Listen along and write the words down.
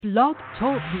Blog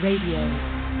Talk Radio.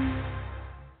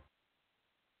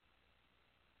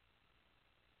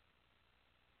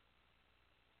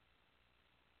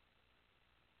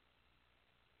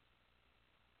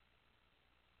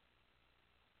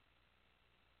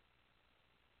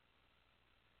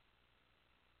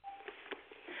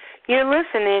 You're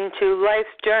listening to Life's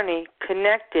Journey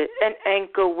Connected, an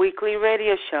Anchor Weekly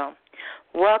radio show.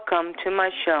 Welcome to my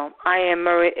show. I am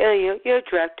Maria Iliou, your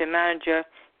Director Manager,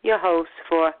 your host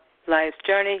for Life's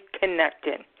Journey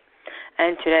Connected.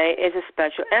 And today is a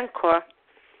special encore.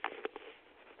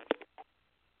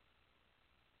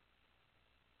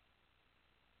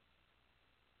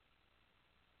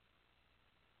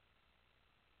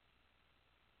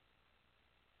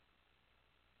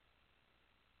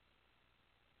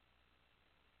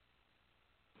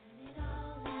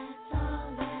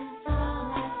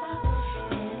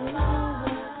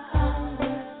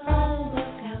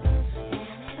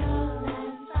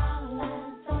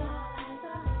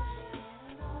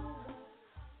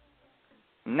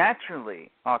 Naturally,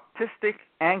 Autistic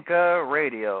Anchor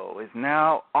Radio is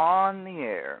now on the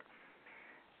air.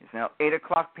 It's now 8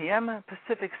 o'clock p.m.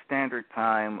 Pacific Standard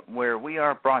Time, where we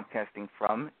are broadcasting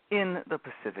from in the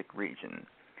Pacific region.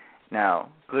 Now,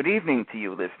 good evening to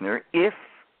you, listener, if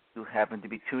you happen to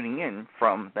be tuning in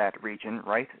from that region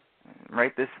right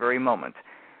this very moment.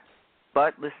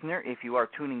 But, listener, if you are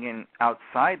tuning in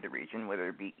outside the region, whether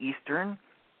it be Eastern,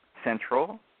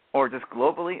 Central, or just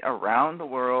globally around the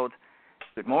world,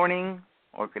 good morning,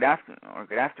 or good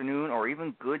afternoon, or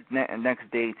even good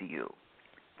next day to you,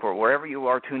 for wherever you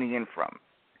are tuning in from.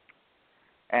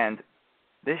 And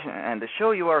the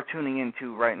show you are tuning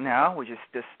into right now, which is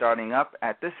just starting up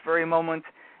at this very moment,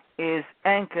 is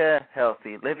Anchor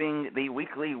Healthy Living, the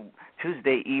weekly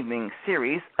Tuesday evening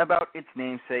series about its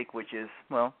namesake, which is,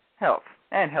 well, health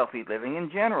and healthy living in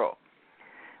general.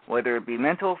 Whether it be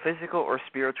mental, physical, or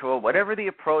spiritual, whatever the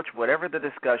approach, whatever the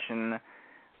discussion,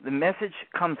 the message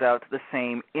comes out the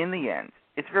same in the end.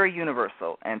 It's very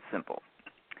universal and simple.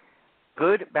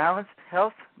 Good, balanced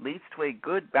health leads to a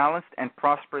good, balanced, and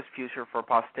prosperous future for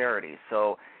posterity.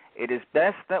 So it is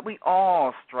best that we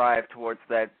all strive towards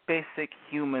that basic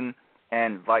human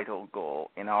and vital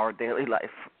goal in our daily life.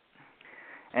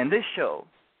 And this show,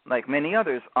 like many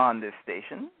others on this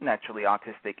station, Naturally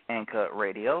Autistic Anchor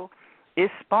Radio,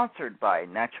 is sponsored by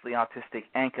Naturally Autistic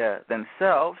Anchor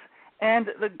themselves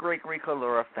and the Gregory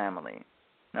Kalura family.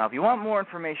 Now, if you want more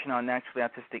information on Naturally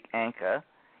Autistic Anchor,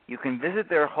 you can visit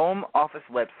their home office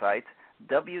website,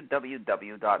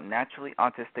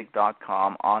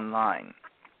 www.naturallyautistic.com online.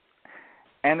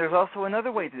 And there's also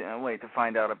another way to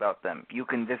find out about them. You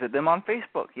can visit them on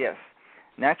Facebook, yes.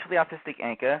 Naturally Autistic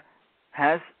Anchor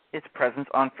has its presence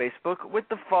on Facebook with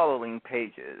the following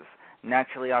pages: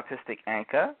 Naturally Autistic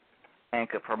Anchor,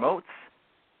 Anchor Promotes.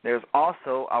 There's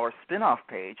also our spin-off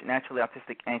page, Naturally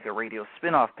Autistic Anchor Radio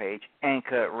spin-off page,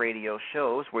 Anchor Radio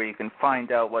Shows, where you can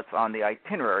find out what's on the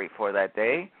itinerary for that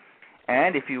day.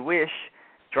 And if you wish,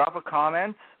 drop a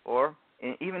comment or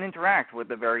even interact with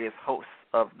the various hosts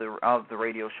of the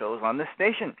radio shows on this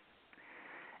station.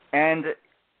 And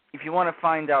if you want to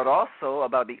find out also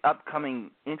about the upcoming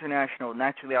International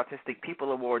Naturally Autistic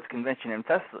People Awards Convention and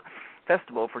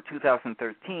Festival for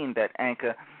 2013 that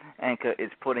Anchor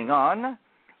is putting on,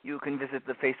 you can visit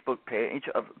the Facebook page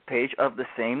of the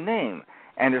same name.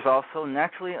 And there's also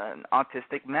Naturally an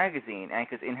Autistic Magazine,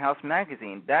 Anchor's in-house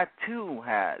magazine. That, too,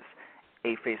 has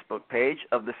a Facebook page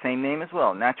of the same name as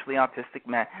well, Naturally Autistic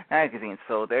Magazine.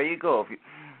 So there you go. If you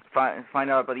find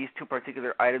out about these two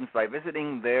particular items by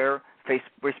visiting their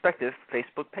respective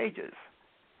Facebook pages.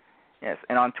 Yes,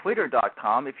 and on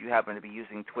Twitter.com, if you happen to be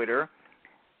using Twitter,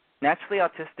 Naturally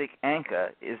Autistic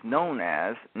Anchor is known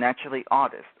as Naturally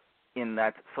Autist in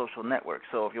that social network.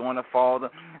 So if you want to follow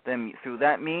them through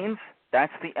that means,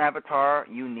 that's the avatar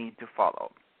you need to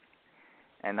follow.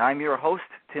 And I'm your host,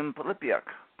 Tim Polipiuk,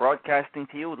 broadcasting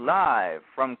to you live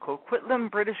from Coquitlam,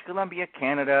 British Columbia,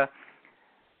 Canada,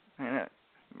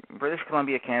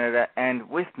 and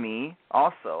with me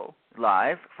also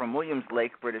live from Williams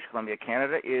Lake, British Columbia,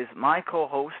 Canada, is my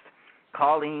co-host,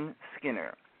 Colleen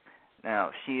Skinner.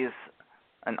 Now, she is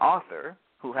an author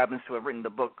who happens to have written the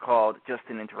book called Just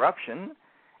an Interruption,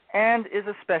 and is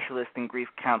a specialist in grief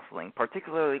counseling,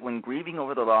 particularly when grieving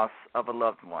over the loss of a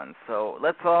loved one. So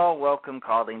let's all welcome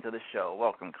Colleen to the show.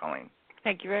 Welcome, Colleen.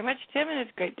 Thank you very much, Tim, and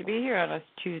it's great to be here on a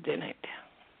Tuesday night.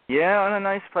 Yeah, on a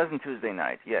nice, pleasant Tuesday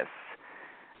night, yes.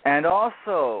 And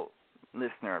also,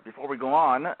 listener, before we go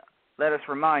on, let us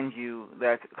remind you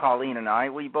that Colleen and I,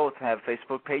 we both have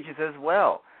Facebook pages as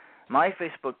well. My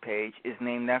Facebook page is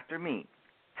named after me,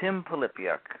 Tim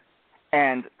Polipiuk,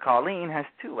 And Colleen has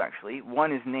two, actually.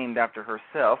 One is named after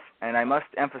herself, and I must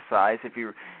emphasize, if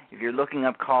you're looking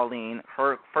up Colleen,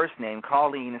 her first name,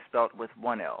 Colleen, is spelled with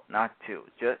one L, not two,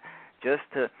 just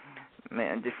to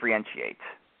differentiate.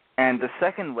 And the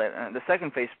second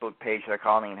Facebook page that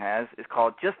Colleen has is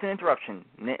called Just an Interruption,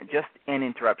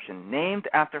 named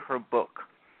after her book.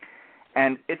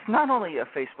 And it's not only a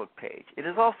Facebook page; it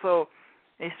is also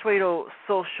a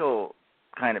social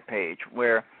kind of page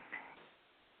where,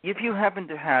 if you happen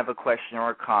to have a question or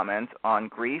a comment on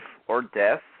grief or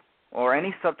death or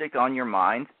any subject on your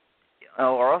mind,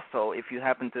 or also if you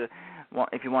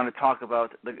want to talk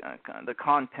about the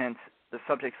content, the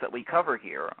subjects that we cover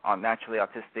here on Naturally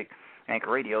Autistic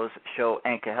Anchor Radio's show,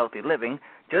 Anchor Healthy Living,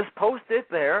 just post it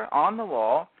there on the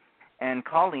wall, and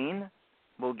Colleen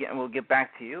will get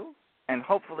back to you, and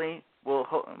hopefully we'll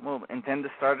intend to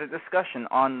start a discussion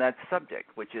on that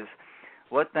subject, which is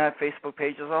what that Facebook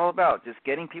page is all about, just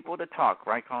getting people to talk,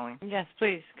 right, Colleen? Yes,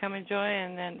 please come and join.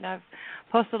 And then I've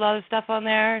posted a lot of stuff on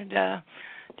there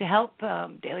to help,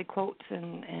 daily quotes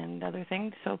and other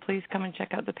things. So please come and check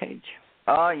out the page.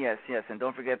 Oh, yes, and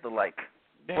don't forget the like.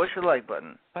 Push the like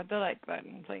button. Put the like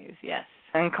button, please, yes.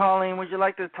 And Colleen, would you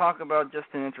like to talk about Just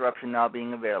an Interruption now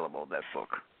being available, that book?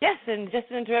 Yes, and Just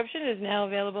an Interruption is now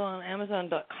available on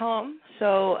Amazon.com.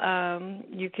 So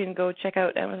you can go check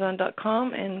out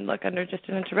Amazon.com and look under Just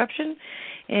an Interruption.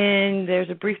 And there's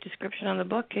a brief description on the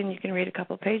book, and you can read a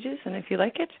couple of pages. And if you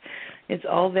like it, it's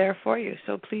all there for you.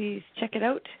 So please check it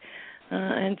out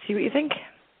and see what you think.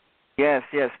 Yes,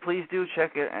 please do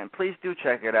check it, and please do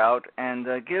check it out, and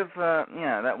give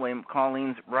that way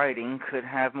Colleen's writing can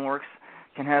have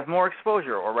more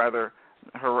exposure, or rather,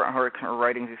 her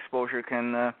writing's exposure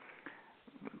can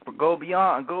go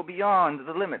beyond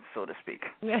the limits, so to speak.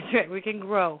 That's right. We can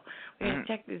grow. We can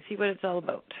check to see what it's all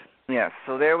about. Yes.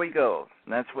 So there we go.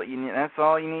 That's what you need. That's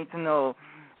all you need to know.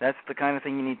 That's the kind of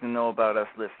thing you need to know about us,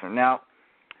 listener. Now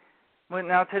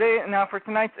for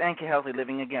tonight's Anchor Healthy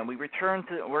Living, again, we're going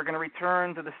to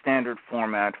return to the standard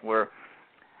format where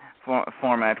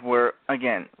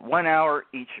again, 1 hour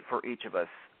each for each of us.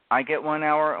 I get 1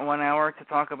 hour to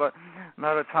talk about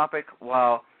a topic,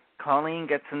 while Colleen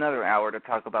gets another hour to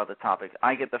talk about the topic.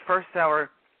 I get the first hour,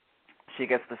 she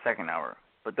gets the second hour.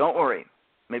 But don't worry.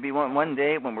 Maybe one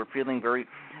day when we're feeling very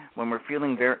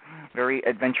very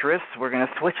adventurous, we're going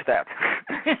to switch that.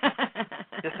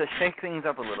 Just to shake things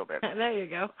up a little bit. There you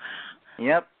go.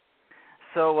 Yep.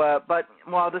 So, but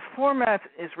while this format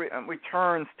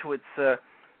returns to its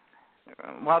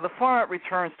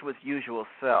usual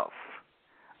self,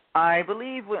 I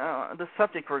believe the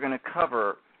subject we're going to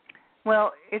cover,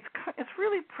 well, it's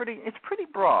pretty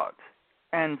broad,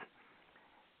 and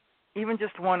even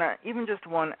just 1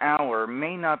 hour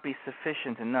may not be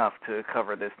sufficient enough to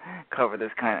cover this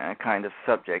kind of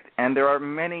subject, and there are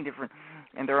many different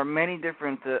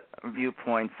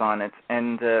viewpoints on it,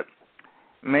 and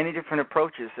many different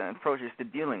approaches to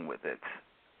dealing with it.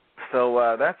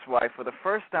 So that's why for the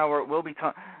first hour we'll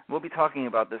be talking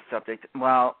about this subject,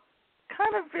 while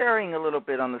kind of varying a little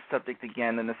bit on the subject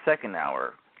again in the second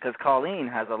hour, because Colleen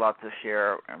has a lot to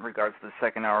share in regards to the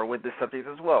second hour with this subject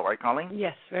as well, right, Colleen?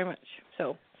 Yes, very much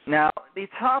so. Now, the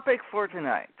topic for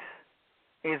tonight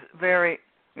is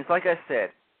like I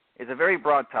said, it's a very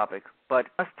broad topic, but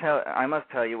I must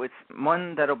tell you, it's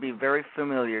one that'll be very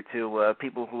familiar to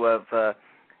people who have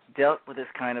dealt with this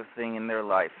kind of thing in their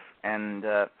life, and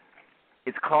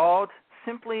it's called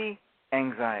simply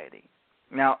anxiety.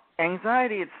 Now,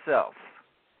 anxiety itself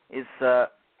is there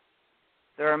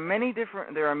are many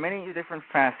different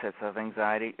facets of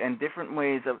anxiety and different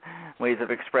ways of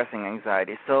expressing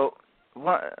anxiety. So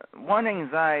one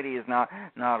anxiety is not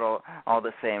all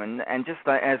the same, and just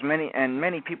as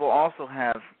many people also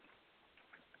have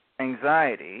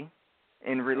anxiety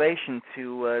in relation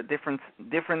to different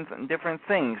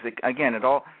things. Again,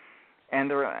 and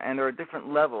there are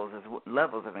different levels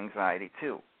of anxiety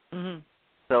too. Mm-hmm.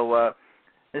 So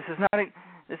this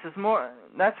is more.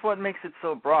 That's what makes it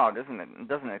so broad, doesn't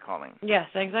it, Colleen? Yes,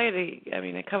 anxiety. I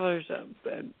mean, it covers a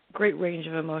great range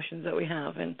of emotions that we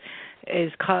have, and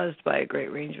is caused by a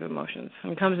great range of emotions,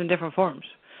 and comes in different forms.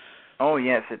 Oh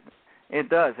yes, it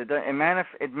does.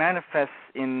 It manifests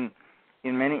in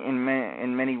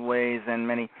many ways and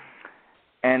many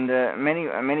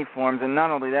forms, and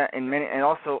not only that, it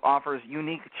also offers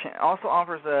unique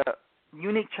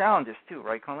challenges too,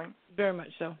 right, Colleen? Very much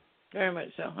so. Very much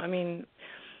so. I mean,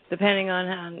 depending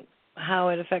on how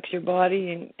it affects your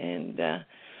body and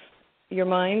your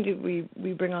mind,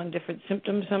 we bring on different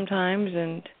symptoms sometimes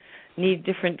and need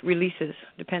different releases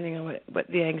depending on what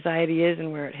the anxiety is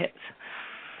and where it hits.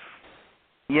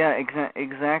 Yeah,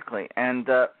 exactly. And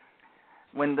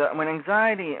when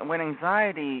anxiety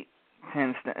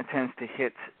tends to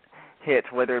hit,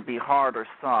 whether it be hard or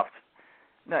soft,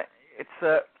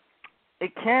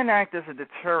 it can act as a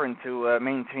deterrent to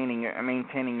maintaining your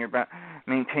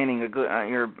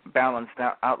balanced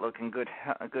outlook and good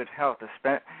health,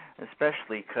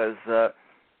 especially because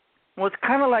it's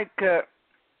kind of like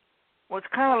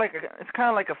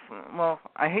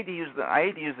I hate to use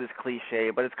this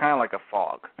cliche, but it's kind of like a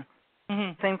fog.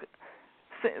 Mm-hmm.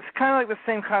 It's kind of like the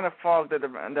same kind of fog that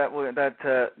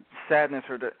sadness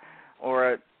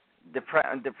or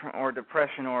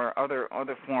depression or other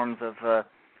forms of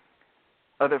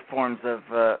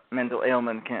mental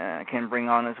ailment can bring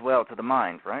on as well to the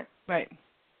mind, right? Right,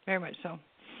 very much so.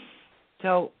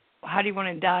 So, how do you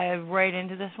want to dive right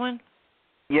into this one?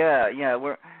 Yeah,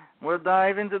 we'll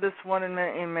dive into this one in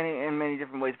many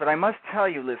different ways. But I must tell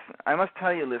you,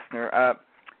 listener,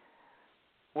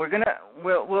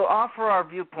 we'll offer our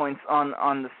viewpoints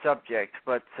on the subject,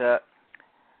 but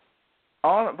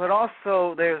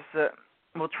also there's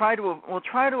we'll try to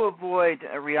avoid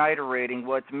reiterating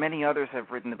what many others have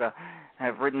written about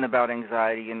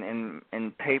anxiety in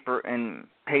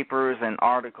papers and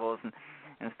articles and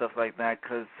stuff like that,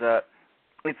 because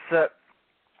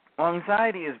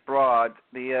anxiety is broad.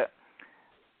 The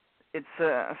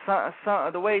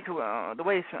way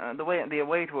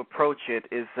to approach it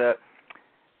is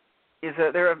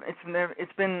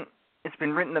it's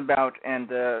been written about and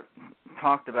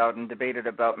talked about and debated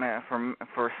about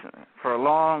for a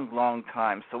long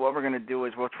time. So what we're going to do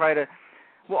is we'll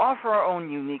offer our own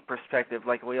unique perspective,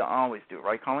 like we always do,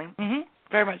 right, Colleen? Mm-hmm.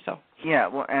 Very much so. Yeah.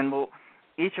 Well, and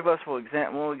each of us will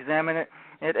examine it,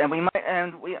 and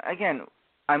again,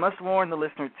 I must warn the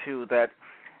listener too that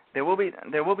there will be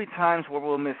times where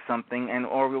we'll miss something,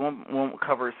 or we won't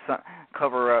cover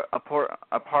a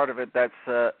part of it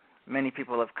that's many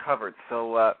people have covered.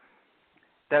 So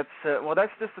that's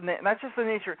just the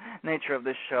nature of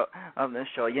this show.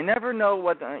 You never know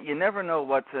what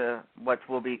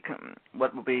will be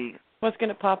what's going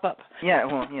to pop up. Yeah,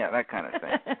 that kind of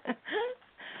thing.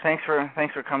 Thanks for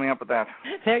coming up with that.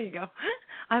 There you go.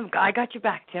 I got your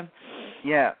back, Tim.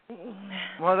 Yeah.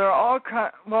 Well, there are all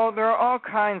kinds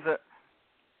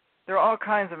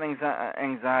of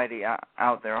anxiety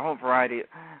out there, a whole variety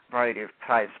of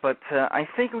types. But I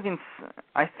think we can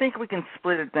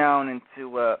split it down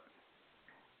into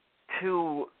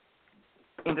two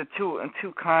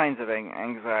kinds of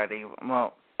anxiety.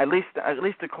 Well, at least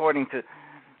according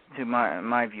to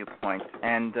my viewpoint.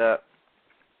 And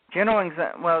general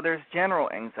anxiety. Well, there's general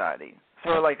anxiety,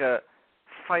 sort of like a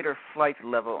fight or flight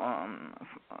level,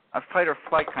 a fight or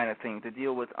flight kind of thing to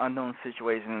deal with unknown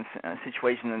situations and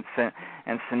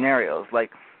scenarios.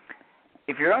 Like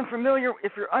if you're unfamiliar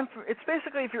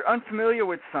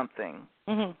with something,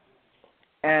 mm-hmm.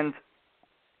 and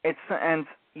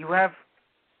you have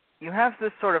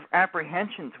this sort of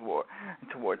apprehension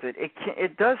towards it.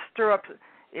 It does stir up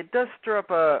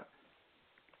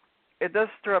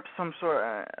some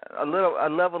sort a level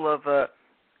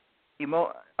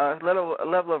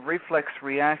of reflex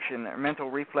reaction, or mental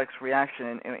reflex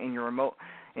reaction in your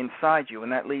inside you,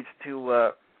 and that leads to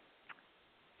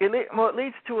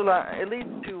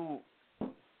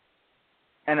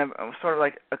sort of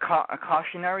like a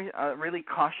cautionary, really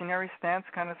cautionary stance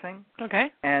kind of thing.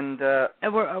 Okay. And are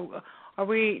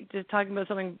we just talking about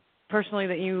something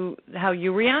personally how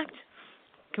you react?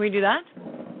 Can we do that?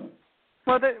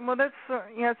 Well, that's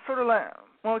it's sort of like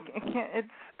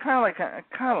it's kind of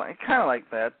like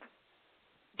that.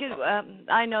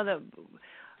 I know that.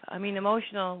 I mean,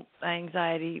 emotional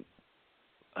anxiety.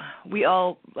 We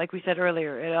all, like we said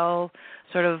earlier, it all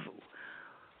sort of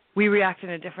we react in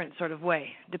a different sort of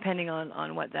way depending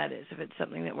on what that is. If it's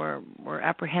something that we're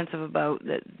apprehensive about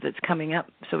that's coming up,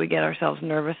 so we get ourselves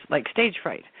nervous, like stage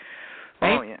fright,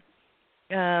 right? Oh yeah.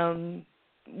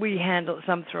 We handle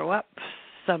some throw up,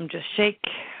 some just shake,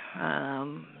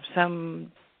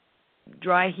 some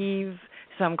dry heave,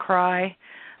 some cry.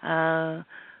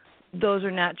 Those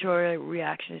are natural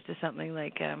reactions to something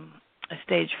like a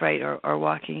stage fright or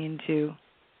walking into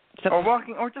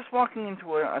something. Or just walking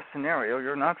into a scenario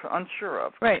you're not unsure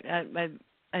of. Right,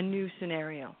 a new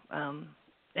scenario.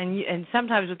 And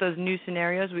sometimes with those new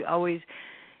scenarios, we always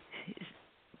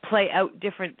play out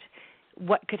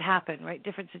what could happen, right?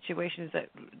 Different situations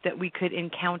that we could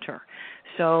encounter.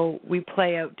 So we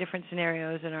play out different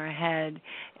scenarios in our head,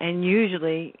 and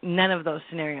usually none of those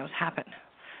scenarios happen.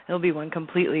 It'll be one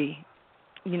completely,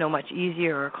 much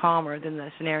easier or calmer than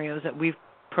the scenarios that we've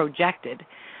projected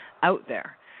out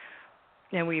there.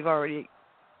 And we've already,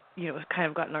 kind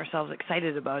of gotten ourselves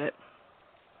excited about it.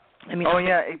 I mean,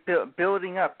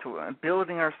 building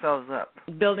ourselves up.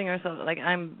 Building ourselves, like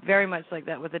I'm very much like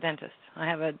that with the dentist. I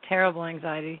have a terrible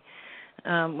anxiety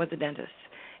with the dentist.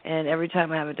 And every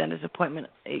time I have a dentist appointment,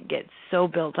 it gets so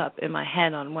built up in my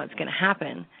head on what's going to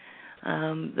happen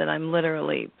that I'm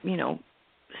literally,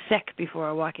 sick before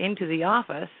I walk into the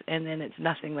office, and then it's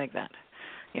nothing like that.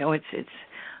 It's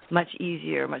much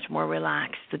easier, much more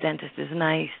relaxed. The dentist is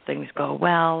nice. Things go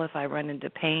well. If I run into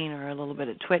pain or a little bit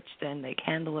of twitch, then they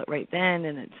handle it right then,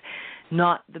 and it's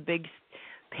not the big,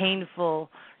 painful,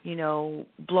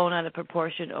 blown out of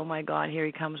proportion, oh my God, here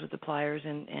he comes with the pliers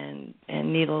and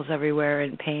needles everywhere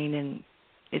and pain, and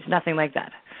it's nothing like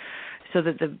that. So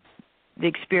that the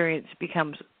experience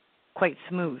becomes quite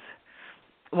smooth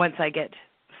once I get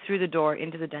through the door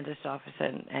into the dentist's office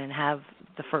and have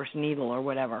the first needle or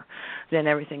whatever, then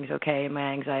everything's okay and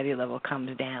my anxiety level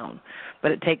comes down.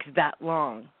 But it takes that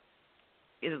long.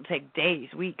 It'll take days,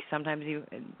 weeks, sometimes even,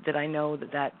 that I know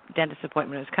that dentist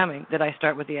appointment is coming, that I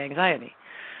start with the anxiety.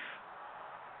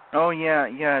 Oh yeah.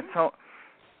 It's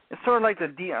sort of like the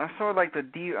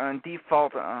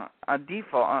default.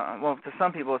 Well, to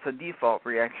some people, it's a default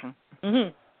reaction. Mm-hmm.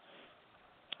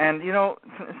 And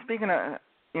speaking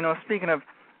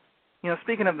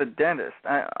of the dentist,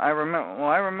 I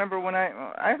remember when I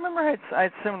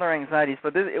had similar anxieties,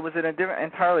 but it was an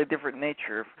entirely different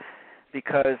nature,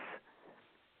 because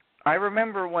I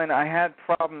remember when I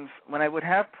would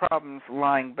have problems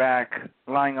lying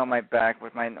on my back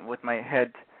with my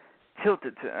head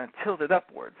tilted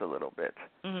upwards a little bit,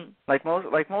 mm-hmm. like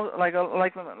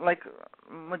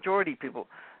majority people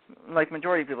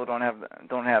don't have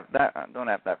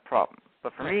that problem,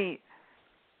 but for me,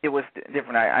 it was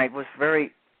different. I was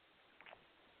very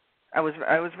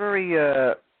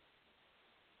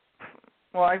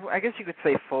well, I guess you could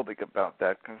say phobic about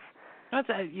that, because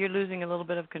you're losing a little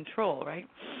bit of control, right?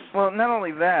 Well, not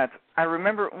only that, I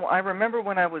remember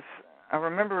when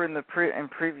in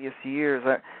previous years,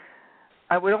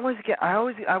 I would always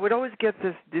get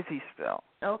this dizzy spell.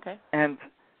 Okay. And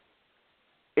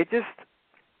it just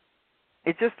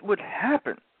would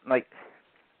happen, like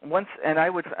once, and I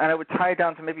would tie it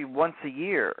down to maybe once a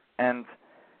year, and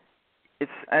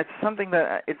it's something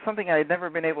I had never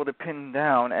been able to pin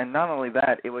down, and not only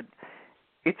that,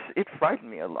 it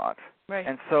frightened me a lot. Right.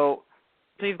 And so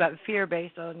you've got fear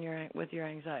based on with your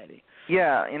anxiety.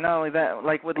 Yeah, and not only that,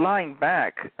 like with lying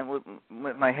back and with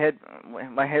my head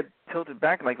tilted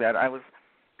back like that, I was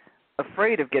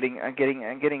afraid of getting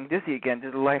dizzy again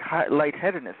due to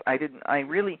lightheadedness.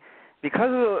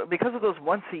 Because of those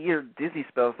once a year dizzy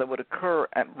spells that would occur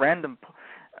at once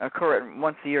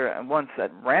a year and once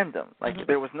at random. Like mm-hmm.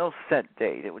 there was no set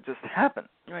date; it would just happen.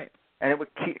 Right. And it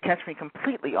would catch me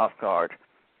completely off guard.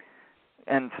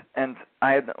 And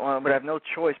I would have no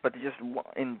choice but to just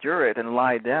endure it and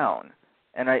lie down.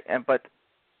 But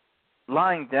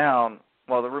lying down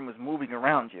while the room was moving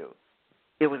around you,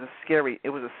 it was a scary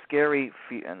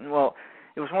feeling. Well,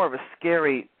 it was more of a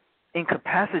scary,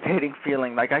 incapacitating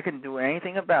feeling, like I couldn't do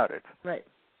anything about it. Right.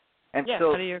 And yeah,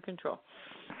 so, out of your control.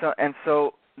 So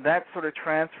that sort of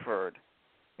transferred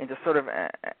into sort of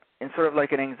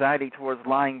like an anxiety towards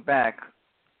lying back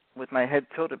with my head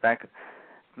tilted back,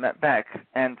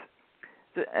 and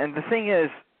the thing is,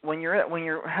 when you're at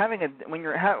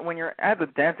the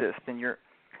dentist, and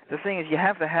the thing is, you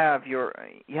have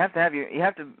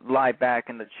to lie back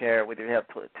in the chair with your head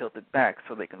tilted back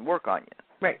so they can work on you.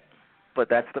 Right. But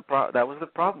that was the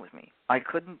problem with me. I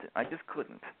just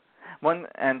couldn't.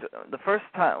 The first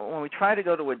time when we tried to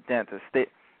go to a dentist,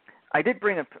 I did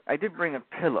bring a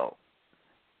pillow.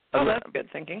 Oh, that's good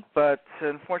thinking. But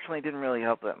unfortunately, it didn't really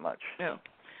help that much. No.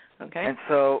 Okay. And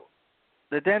so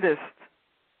the dentist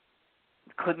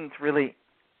couldn't really.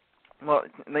 Well,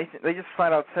 they just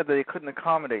flat out said that they couldn't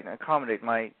accommodate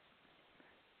my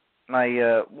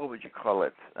what would you call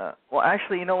it? Well,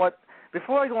 actually, you know what?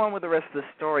 Before I go on with the rest of the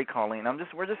story, Colleen,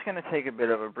 we're just going to take a bit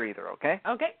of a breather, okay?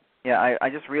 Okay. Yeah, I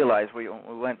just realized we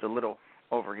went a little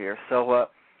over here, so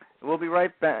we'll be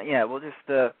right back. Yeah, we'll just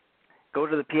go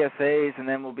to the PSAs, and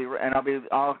then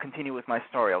I'll continue with my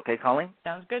story, okay, Colleen?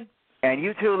 Sounds good. And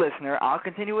you too, listener. I'll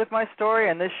continue with my story,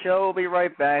 and this show will be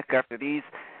right back after these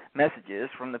messages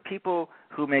from the people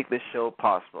who make this show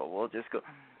possible. We'll just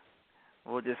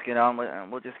get on with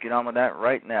that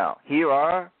right now. Here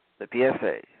are the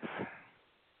PSAs.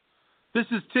 This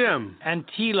is Tim and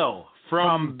Tilo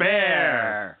from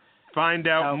Bear. Find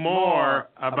out more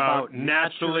about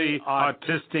Naturally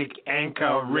Autistic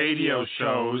Anchor radio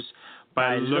shows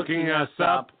by looking us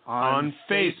up on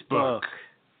Facebook.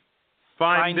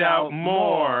 Find out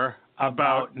more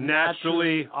about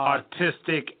Naturally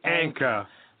Autistic Anchor.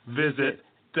 Visit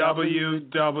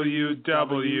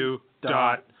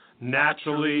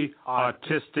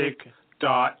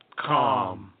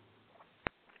www.naturallyautistic.com.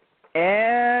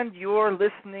 And you're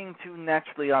listening to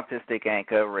Naturally Autistic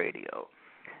Anchor Radio.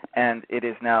 And it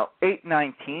is now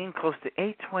 8:19, close to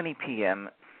 8:20 p.m.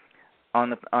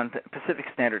 on Pacific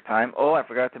Standard Time. Oh, I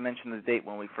forgot to mention the date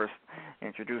when we first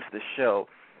introduced the show.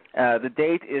 The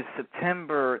date is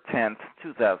September 10th,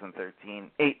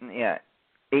 2013,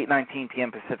 8:19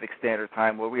 p.m. Pacific Standard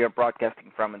Time, where we are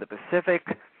broadcasting from in the Pacific.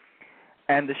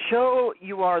 And the show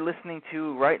you are listening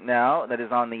to right now that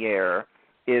is on the air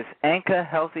is Anka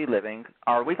Healthy Living,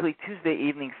 our weekly Tuesday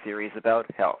evening series about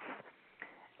health.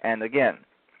 And again,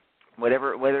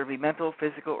 whether it be mental,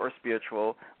 physical, or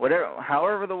spiritual,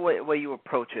 however the way you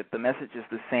approach it, the message is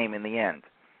the same in the end.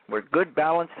 Where good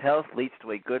balanced health leads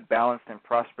to a good, balanced, and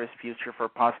prosperous future for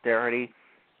posterity.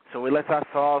 So let us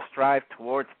all strive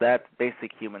towards that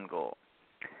basic human goal.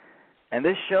 And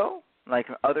this show, like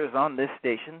others on this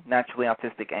station, Naturally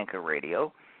Autistic Anchor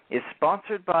Radio, is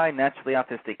sponsored by Naturally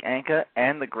Autistic Anchor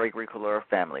and the Gregory Colora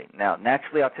family. Now,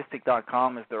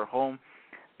 naturallyautistic.com is their home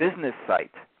business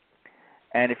site.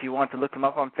 And if you want to look them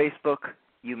up on Facebook,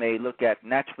 you may look at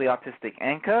Naturally Autistic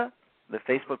Anchor. The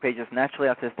Facebook page is Naturally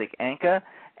Autistic Anchor.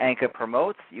 Anchor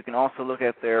Promotes. You can also look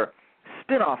at their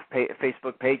spin-off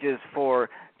Facebook pages for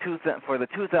the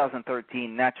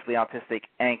 2013 Naturally Autistic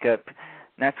Anchor,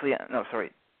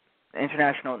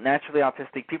 International Naturally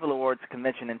Autistic People Awards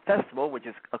Convention and Festival, which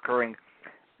is occurring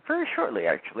very shortly,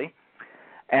 actually.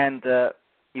 And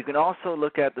you can also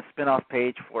look at the spin-off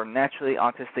page for Naturally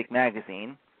Autistic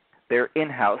Magazine, their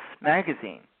in-house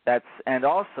magazine. And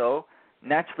also,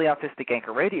 Naturally Autistic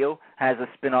Anchor Radio has a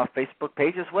spin-off Facebook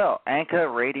page as well, Anchor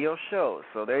Radio Shows.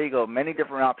 So there you go, many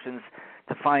different options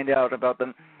to find out about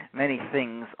the many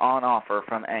things on offer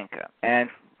from Anchor. And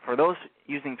for those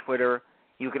using Twitter,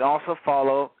 you can also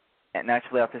follow at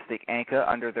Naturally Autistic Anchor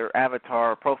under their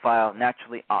avatar profile,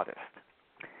 Naturally Autist.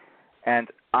 And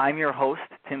I'm your host,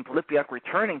 Tim Polipiuk,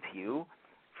 returning to you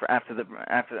after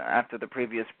the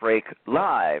previous break,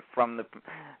 live from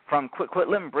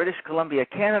Coquitlam, British Columbia,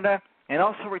 Canada, and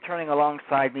also returning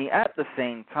alongside me at the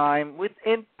same time,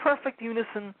 in perfect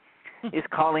unison, is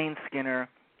Colleen Skinner,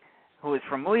 who is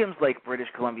from Williams Lake,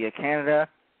 British Columbia, Canada,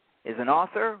 is an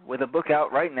author with a book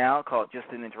out right now called Just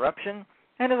an Interruption,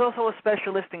 and is also a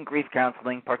specialist in grief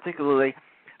counseling, particularly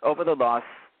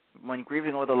when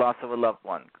grieving over the loss of a loved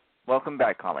one. Welcome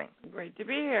back, Colleen. Great to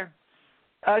be here.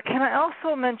 Can I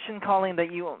also mention, Colleen,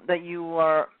 that you're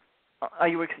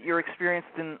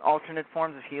experienced in alternate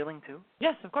forms of healing too?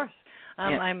 Yes, of course.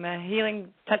 I'm a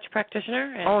healing touch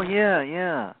practitioner.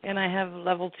 And I have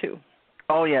level 2.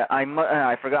 Oh yeah,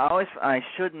 I forgot. I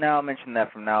should now mention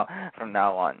that from now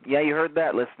on. Yeah, you heard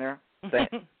that, listener.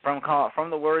 from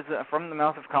the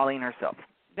mouth of Colleen herself.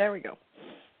 There we go.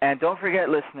 And don't forget,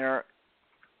 listener,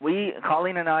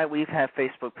 Colleen and I, we've had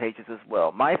Facebook pages as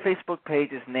well. My Facebook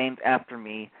page is named after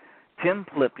me, Tim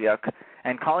Polipiuk,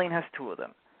 and Colleen has 2 of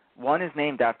them. One is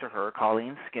named after her,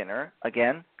 Colleen Skinner.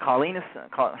 Again, Colleen is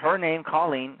her name,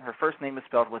 Colleen. Her first name is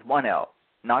spelled with 1 L,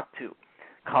 not 2.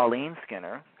 Colleen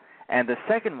Skinner. And the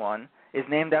second one is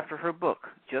named after her book,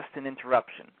 Just an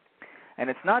Interruption. And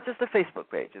it's not just a Facebook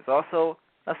page. It's also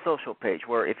a social page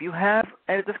where if you have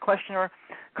this question or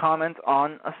comment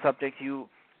on a subject you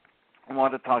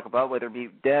want to talk about, whether it be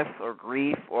death or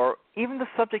grief or even the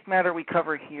subject matter we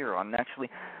cover here on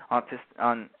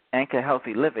on Anka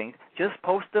Healthy Living, just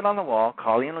post it on the wall.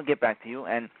 Colleen will get back to you,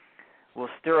 and we'll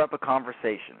stir up a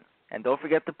conversation. And don't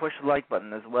forget to push the like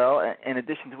button as well, in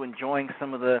addition to enjoying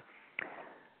some of the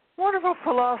wonderful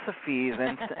philosophies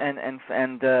and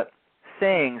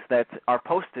sayings that are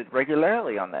posted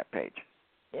regularly on that page.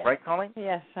 Yes. Right, Colleen?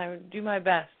 Yes, I would do my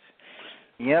best.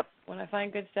 Yep. When I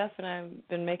find good stuff, and I've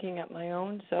been making up my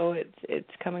own, so it's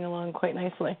coming along quite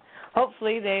nicely.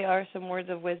 Hopefully they are some words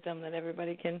of wisdom that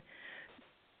everybody can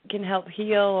help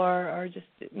heal or just,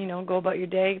 go about your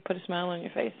day, put a smile on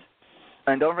your face.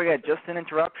 And don't forget, Just an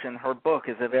Interruption, her book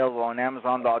is available on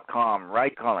Amazon.com,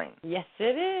 right, Colleen? Yes,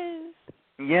 it is.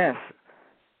 Yes.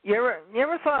 You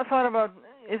ever thought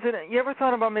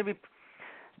about maybe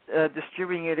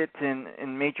distributing it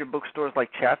in major bookstores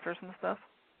like chapters and stuff?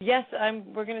 Yes,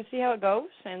 we're going to see how it goes,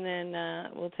 and then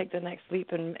we'll take the next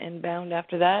leap and bound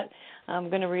after that. I'm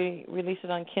going to release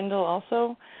it on Kindle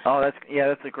also. Oh, that's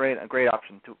a great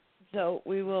option too. So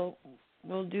we'll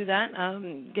do that.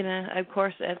 I'm gonna, of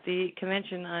course, at the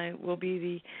convention, I will be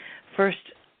the first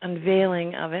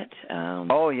unveiling of it.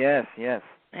 Oh yes.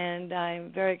 and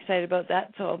I'm very excited about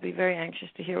that. So I'll be very anxious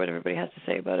to hear what everybody has to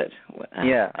say about it.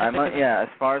 As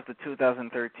far as the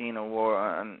 2013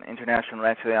 award, International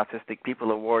Naturally Autistic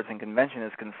People Awards and Convention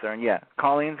is concerned,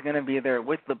 Colleen's going to be there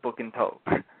with the book in tow.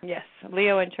 Yes,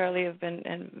 Leo and Charlie have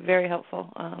been very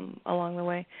helpful along the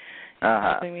way,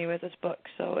 helping me with this book.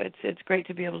 So it's great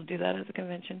to be able to do that at the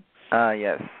convention.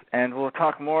 Yes, and we'll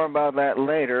talk more about that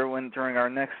later during our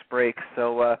next break.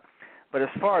 So. But as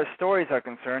far as stories are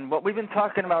concerned, what we've been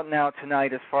talking about now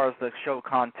tonight as far as the show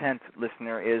content,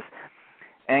 listener, is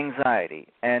anxiety.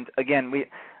 And again,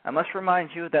 I must remind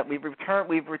you that we've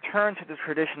returned to the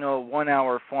traditional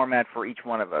 1-hour format for each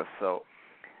one of us. So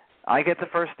I get the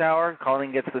first hour,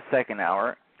 Colleen gets the second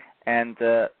hour, and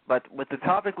but with the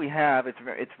topic we have, it's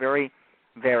very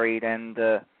varied and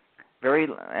very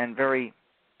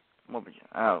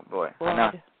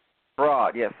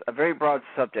broad. Yes, a very broad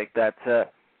subject that.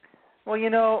 Well,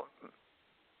 it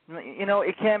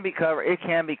can be covered. It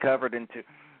can be covered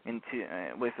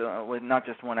with not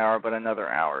just 1 hour, but another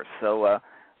hour. So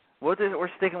we're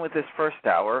sticking with this first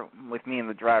hour with me in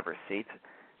the driver's seat.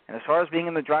 And as far as being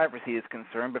in the driver's seat is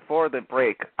concerned, before the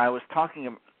break, I was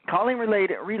talking. Colleen relayed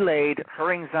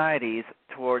her anxieties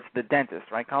towards the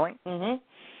dentist, right, Colleen? Mm-hmm.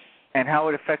 And how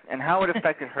it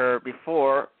affected her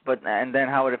before, and then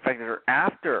how it affected her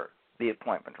after the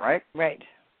appointment, right? Right.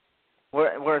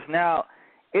 Whereas now,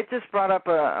 it just brought up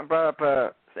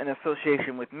an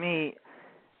association with me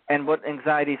and what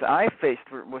anxieties I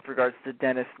faced with regards to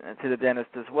the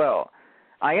dentist as well.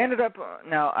 I ended up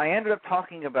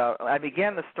talking about. I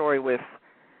began the story with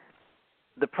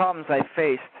the problems I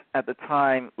faced at the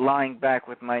time, lying back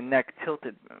with my neck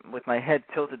tilted, with my head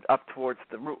tilted up towards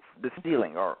the roof, the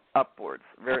ceiling, or upwards,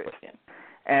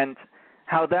 and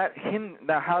how that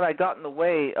got in the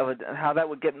way of how that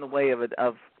would get in the way of a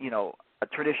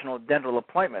traditional dental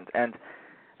appointment, and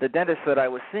the dentist that I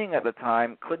was seeing at the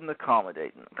time couldn't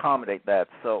accommodate that.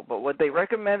 So, but what they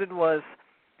recommended was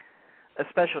a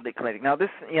specialty clinic. Now, this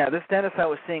dentist I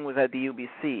was seeing was at the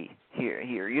UBC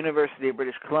here, University of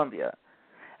British Columbia,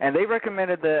 and they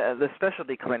recommended the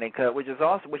specialty clinic, which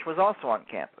was also on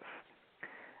campus,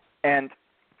 and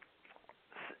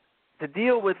to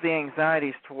deal with the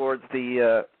anxieties towards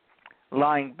the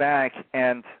lying back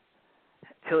and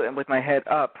with my head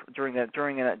up during a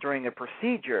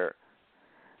procedure,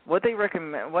 what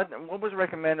was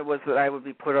recommended was that I would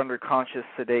be put under conscious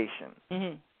sedation,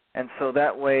 and so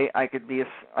that way I could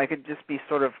just be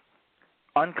sort of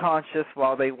unconscious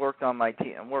while they worked on my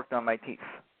teeth.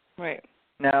 Right.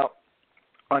 Now,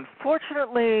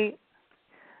 unfortunately,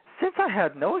 since I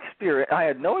had no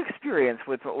experience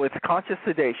with conscious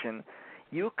sedation,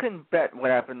 you can bet what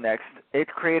happened next. It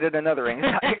created another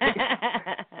anxiety.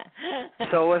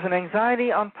 So it was an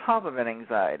anxiety on top of an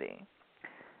anxiety.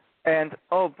 And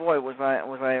oh boy, was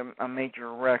I a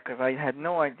major wreck, because I had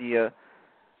no idea,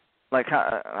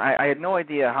 I had no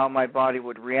idea how my body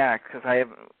would react, because I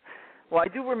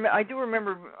do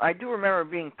remember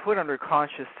being put under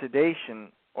conscious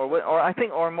sedation, or I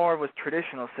think more was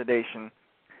traditional sedation,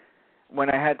 when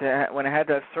I had to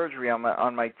have surgery on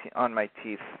my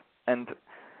teeth. And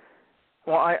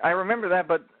well, I remember that,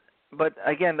 but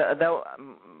again, that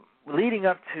leading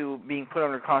up to being put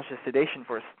under conscious sedation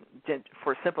for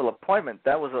a simple appointment,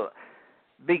 that was a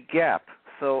big gap.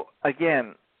 So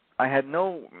again, I had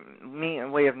no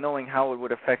way of knowing how it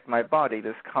would affect my body,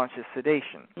 this conscious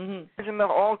sedation. Mm-hmm. Imagine there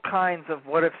are all kinds of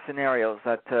what-if scenarios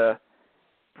that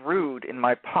brewed in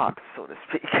my pot, so to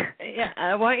speak. Yeah,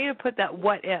 I want you to put that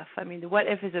what-if. I mean, the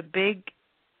what-if is a big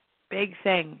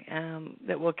thing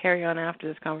that we'll carry on after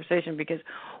this conversation, because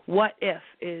what-if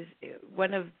is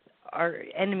one of our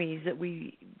enemies that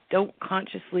we don't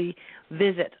consciously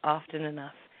visit often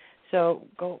enough. So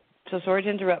sorry to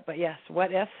interrupt, but yes,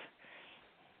 what-if?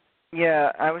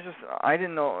 Yeah, I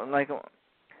didn't know,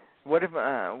 what if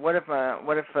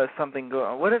something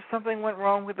went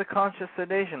wrong with the conscious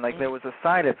sedation, like there was a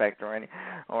side effect or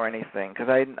anything, because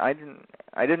I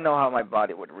didn't know how my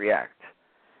body would react,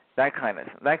 that kind of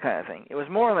thing. It was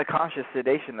more on the conscious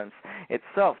sedation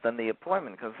itself than the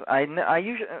appointment, because I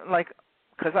usually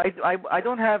because I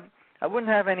wouldn't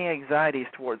have any anxieties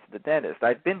towards the dentist.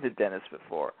 I've been to dentists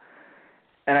before.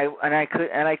 And I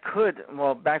could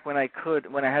back when I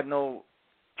had no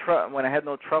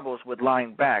troubles with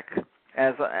lying back,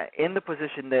 as in the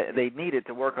position that they needed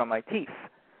to work on my teeth.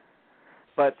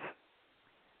 But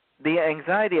the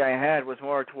anxiety I had was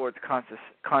more towards conscious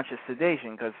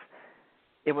sedation, because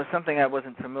it was something I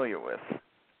wasn't familiar with.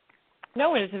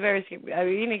 No, and it's a very, I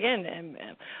mean, again,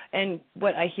 and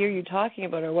what I hear you talking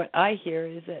about, or what I hear,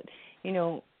 is that,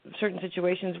 certain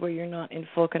situations where you're not in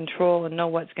full control and know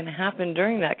what's going to happen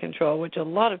during that control, which a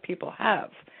lot of people have.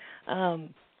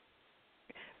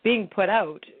 Being put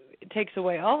out, it takes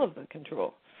away all of the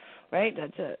control, right?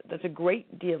 That's a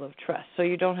great deal of trust. So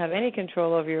you don't have any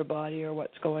control over your body or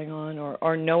what's going on,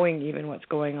 or knowing even what's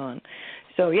going on.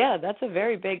 So yeah, that's a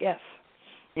very big if.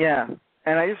 Yeah,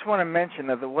 and I just want to mention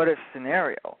that the what if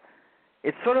scenario,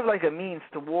 it's sort of like a means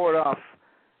to ward off,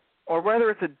 or whether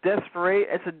it's a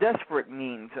desperate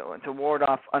means to ward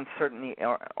off uncertainty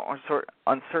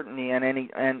uncertainty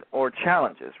or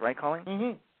challenges, right, Colleen?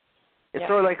 Mm-hmm. It's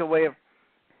sort of like a way of.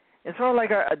 It's sort of like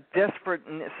a desperate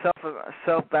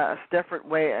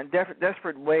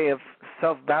way of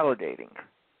self-validating.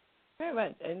 Very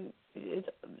much, and it's,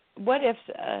 what ifs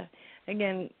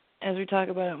again, as we talk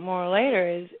about it more later,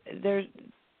 is they're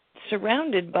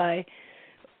surrounded by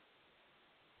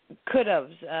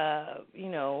could-haves,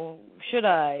 should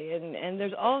I, and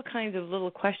there's all kinds of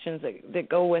little questions that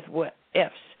go with what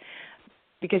ifs,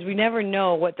 because we never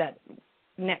know what that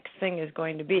next thing is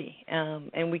going to be,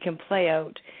 and we can play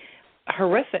out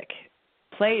horrific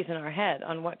plays in our head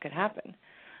on what could happen.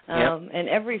 And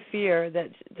every fear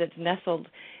that's nestled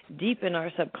deep in our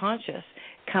subconscious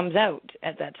comes out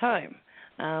at that time.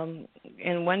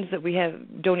 And ones that we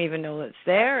don't even know that's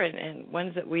there, and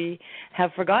ones that we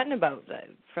have forgotten about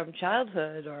from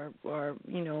childhood, or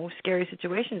scary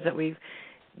situations that we've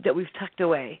tucked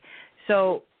away.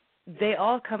 So they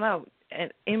all come out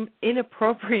at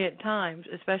inappropriate times,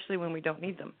 especially when we don't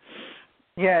need them.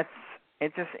 Yeah,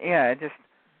 it just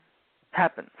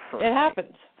happens. It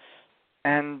happens.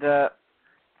 And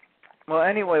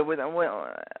anyway, with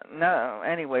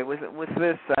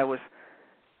this, I was.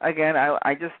 Again,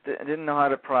 I just didn't know how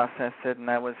to process it, and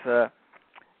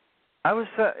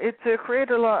it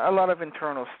created a lot of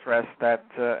internal stress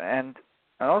and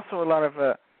also a lot of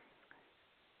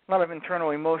internal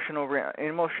emotional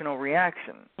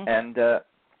reaction. Mm-hmm. And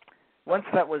once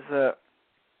that was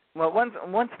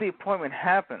once the appointment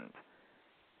happened,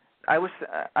 the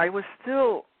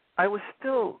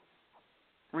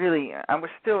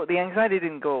anxiety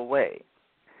didn't go away.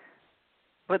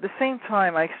 But at the same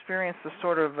time, I experienced a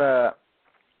sort of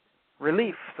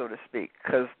relief, so to speak,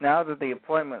 because now that I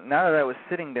was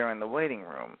sitting there in the waiting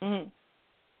room, mm-hmm.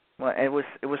 well, it was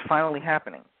finally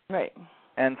happening. Right.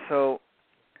 And so,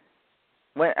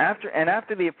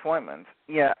 after the appointment,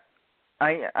 yeah,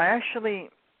 I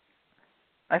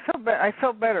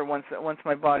felt better once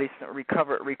my body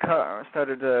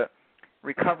started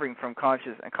recovering from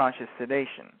conscious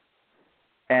sedation,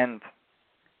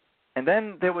 and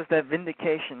then there was that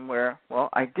vindication where, well,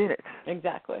 I did it.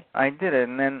 Exactly. I did it,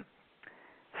 and then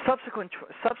subsequent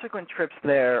trips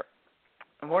there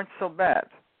weren't so bad.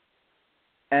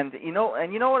 And you know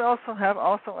what also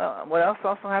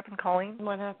happened, Colleen?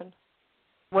 What happened?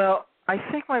 Well, I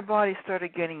think my body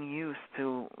started getting used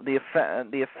to the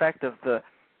effect of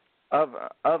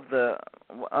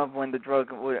when the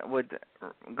drug would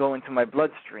go into my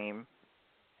bloodstream,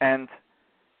 and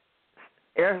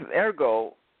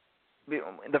ergo.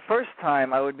 The first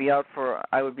time I would be out for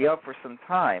some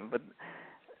time, but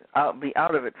I'll be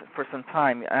out of it for some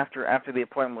time after the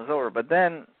appointment was over. But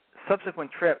then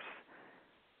subsequent trips,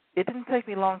 it didn't take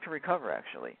me long to recover.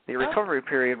 Actually, the recovery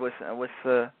period was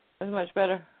much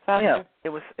better, faster. Yeah, it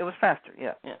was faster.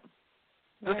 Yeah. Yeah.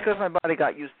 Just because my body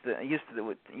got used to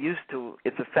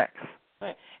its effects.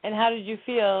 Right. And how did you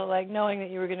feel, like, knowing that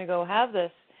you were going to go have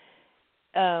this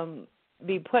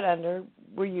be put under?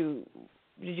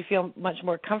 Did you feel much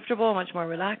more comfortable, much more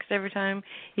relaxed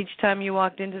each time you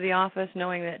walked into the office,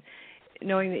 knowing that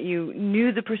you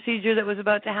knew the procedure that was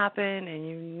about to happen, and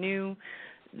you knew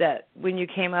that when you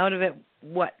came out of it,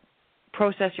 what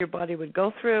process your body would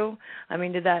go through? I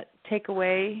mean, did that take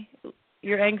away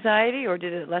your anxiety, or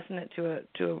did it lessen it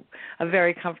to a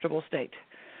very comfortable state?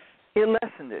 It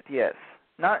lessened it, yes.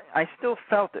 I still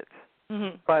felt it,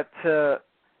 mm-hmm. but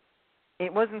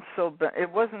it wasn't so.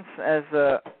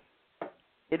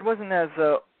 It wasn't as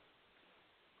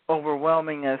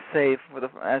overwhelming as say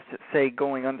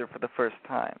going under for the first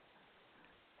time,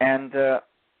 and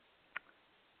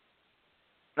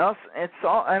also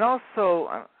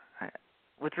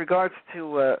with regards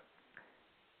to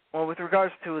the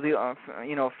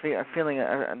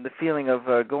feeling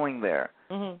of going there.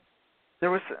 Mm-hmm.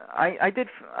 There was I did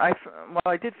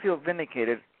feel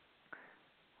vindicated.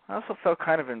 I also felt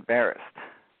kind of embarrassed.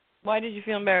 Why did you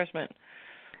feel embarrassment?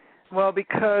 Well,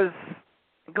 because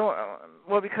I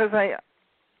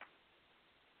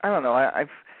don't know. I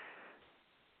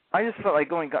just felt like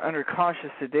going under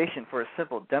conscious sedation for a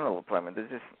simple dental appointment.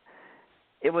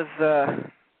 It was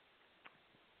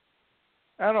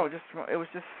I don't know. It was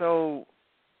just so.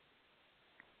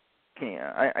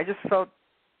 I just felt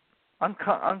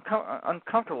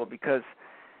uncomfortable because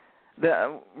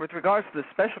with regards to the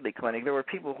specialty clinic, there were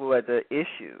people who had the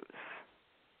issues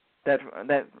that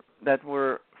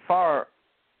were far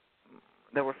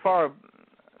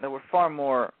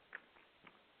more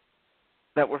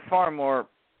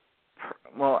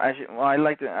I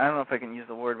don't know if I can use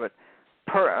the word, but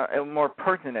more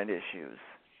pertinent issues.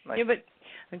 Yeah, but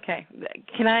okay.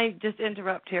 Can I just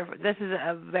interrupt here? This is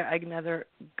another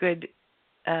good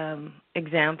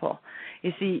example.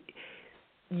 You see,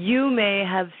 you may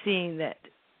have seen that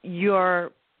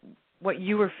what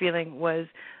you were feeling was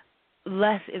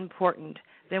less important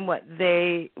than what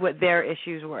their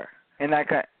issues were. And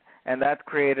that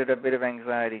created a bit of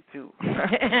anxiety too.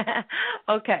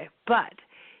 Okay, but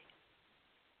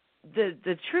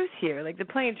the truth here, like the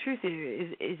plain truth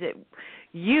here, is that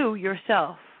you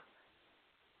yourself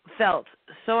felt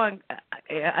so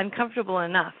uncomfortable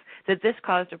enough that this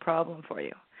caused a problem for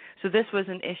you. So this was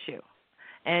an issue,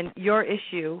 and your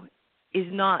issue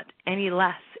is not any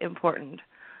less important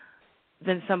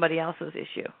than somebody else's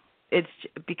issue. It's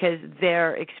because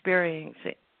they're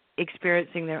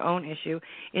experiencing their own issue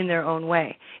in their own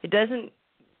way. It doesn't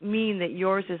mean that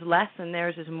yours is less and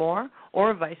theirs is more,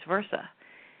 or vice versa.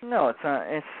 No, it's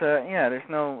there's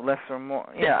no less or more.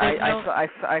 Yeah,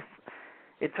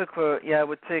 it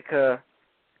would take a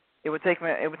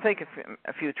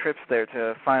few trips there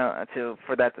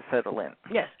for that to settle in.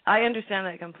 Yes, I understand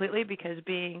that completely, because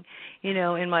being,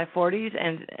 in my 40s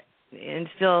and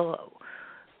still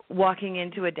walking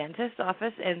into a dentist's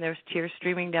office and there's tears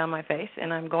streaming down my face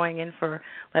and I'm going in for,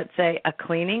 let's say, a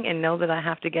cleaning and know that I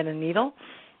have to get a needle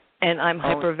and I'm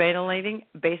hyperventilating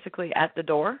basically at the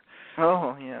door.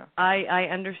 Oh, yeah. I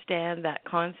understand that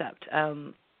concept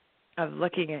of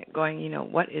looking at going,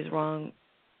 what is wrong?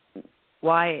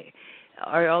 Why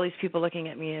are all these people looking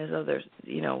at me as though there's,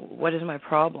 what is my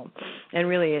problem? And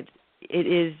really it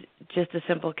is just a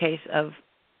simple case of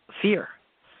fear,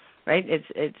 right? It's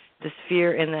this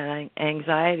fear and that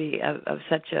anxiety of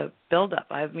such a buildup.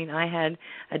 I mean, I had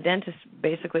a dentist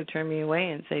basically turn me away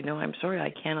and say, no, I'm sorry,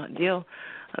 I cannot deal,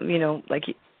 like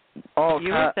you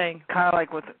were saying. Kind of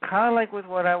like with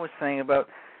what I was saying about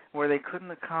where they couldn't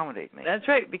accommodate me. That's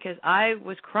right, because I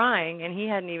was crying and he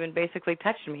hadn't even basically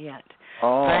touched me yet.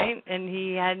 Oh. Right? And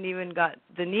he hadn't even got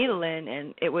the needle in,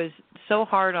 and it was so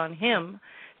hard on him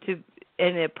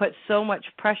and it put so much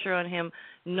pressure on him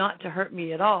not to hurt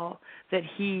me at all that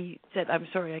he said, I'm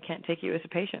sorry, I can't take you as a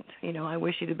patient. I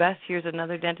wish you the best. Here's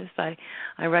another dentist I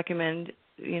recommend,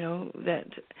 that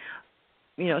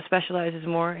specializes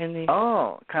more in the...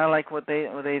 Oh, kind of like what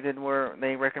they did where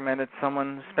they recommended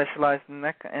someone specialized in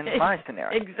my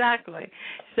scenario. Exactly.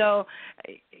 So,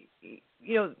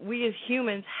 we as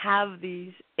humans have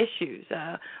these issues.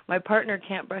 My partner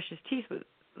can't brush his teeth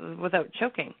without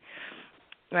choking,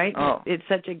 right? Oh. It's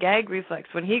such a gag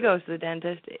reflex. When he goes to the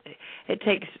dentist, it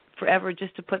takes forever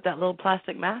just to put that little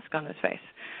plastic mask on his face,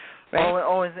 right?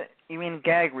 Oh, is it? You mean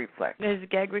gag reflex? His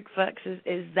gag reflex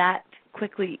is that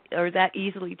quickly or that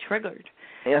easily triggered.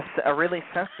 Yes, a really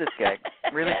sensitive gag.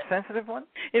 Really sensitive one?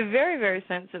 It's very, very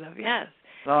sensitive, yes.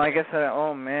 Well, I guess,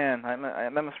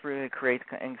 that must really create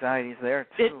anxieties there,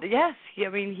 too. Yes. I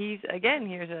mean,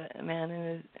 here's a man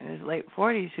in his late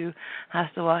 40s who has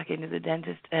to walk into the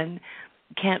dentist and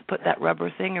can't put that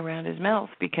rubber thing around his mouth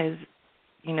because,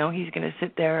 he's going to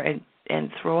sit there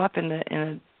and throw up in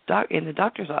the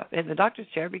doctor's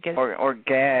chair because or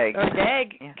gag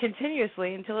yeah.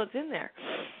 Continuously until it's in there.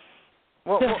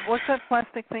 What's that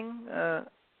plastic thing?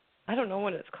 I don't know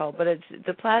what it's called, but it's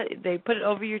they put it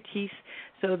over your teeth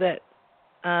so that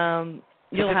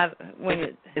you'll have when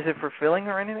is it for filling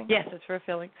or anything? Yes, it's for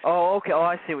filling. Oh, okay. Oh,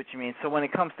 I see what you mean. So when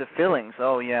it comes to fillings,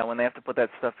 when they have to put that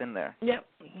stuff in there. Yep.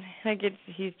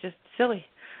 He's just silly.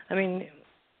 I mean,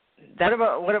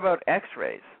 what about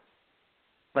X-rays?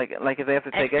 Like if they have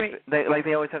to take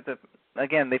they always have to.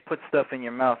 Again, they put stuff in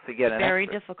your mouth to get an very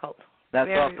X-ray. Difficult. That's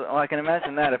also. I can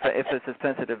imagine that if it's a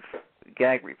sensitive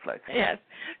gag reflex. Yes.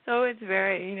 So it's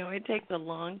very, it takes a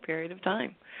long period of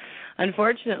time,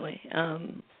 unfortunately.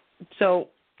 So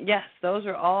yes, those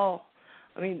are all.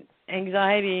 I mean,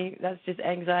 anxiety. That's just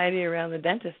anxiety around the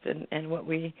dentist and what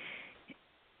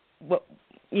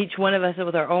each one of us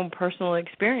with our own personal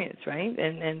experience, right?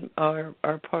 And our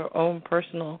own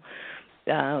personal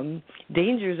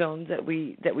danger zones that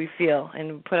we feel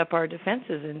and put up our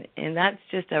defenses, and that's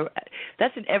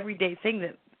that's an everyday thing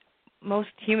that most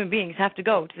human beings have to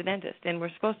go to the dentist, and we're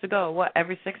supposed to go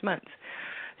every 6 months.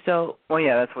 So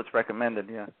that's what's recommended.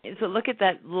 Yeah. So look at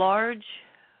that large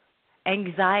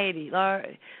anxiety,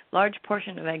 large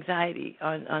portion of anxiety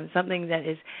on something that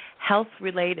is health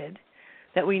related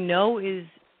that we know is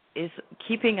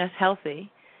keeping us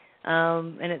healthy,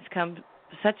 and it's come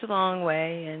such a long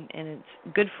way, and it's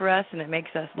good for us, and it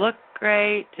makes us look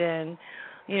great, and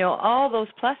all those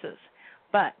pluses.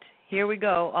 But here we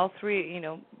go, all three.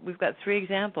 We've got three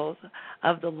examples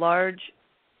of the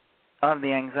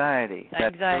anxiety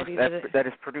that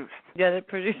is produced. Yeah, that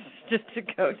produced just to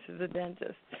go to the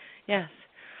dentist. Yes.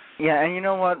 Yeah, and you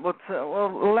know what? We'll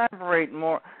elaborate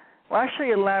more. We'll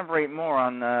actually elaborate more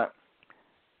on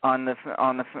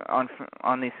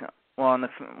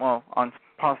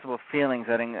possible feelings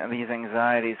that these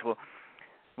anxieties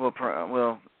will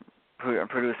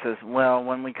produce as well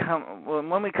when we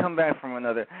come back from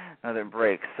another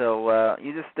break. So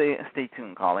you just stay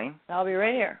tuned, Colleen. I'll be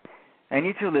right here. And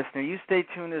you too, listener, you stay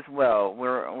tuned as well.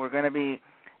 We're going to be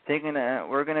taking a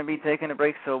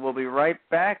break, so we'll be right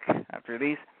back after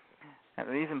these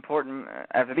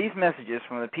messages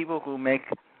from the people who make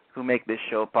this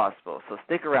show possible. So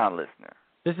stick around, listener.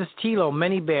 This is Tilo,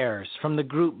 Many Bears from the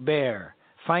group Bear.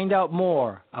 Find out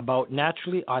more about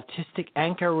Naturally Autistic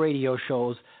Anchor radio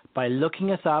shows by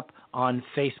looking us up on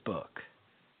Facebook.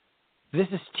 This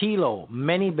is Tilo,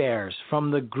 Many Bears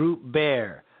from the group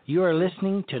Bear. You are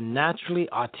listening to Naturally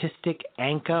Autistic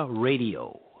Anchor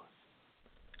Radio.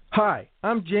 Hi,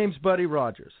 I'm James Buddy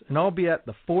Rogers, and I'll be at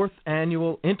the 4th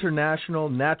Annual International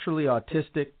Naturally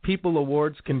Autistic People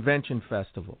Awards Convention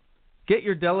Festival. Get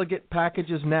your delegate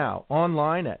packages now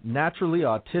online at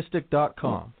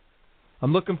naturallyautistic.com.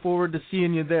 I'm looking forward to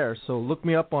seeing you there, so look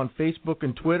me up on Facebook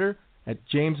and Twitter at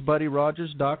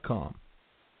jamesbuddyrogers.com.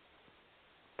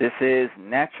 This is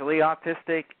Naturally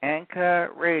Autistic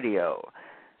Anchor Radio,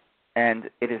 and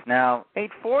it is now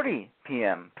 8:40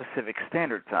 p.m. Pacific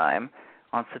Standard Time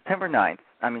on September 10th,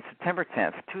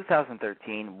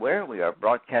 2013, where we are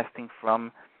broadcasting from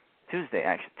Tuesday,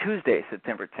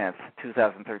 September 10th,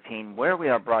 2013, where we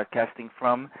are broadcasting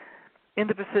from in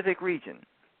the Pacific region.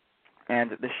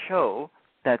 And the show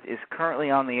that is currently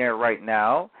on the air right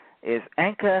now is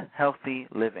Anchor Healthy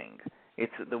Living.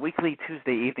 It's the weekly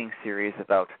Tuesday evening series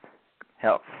about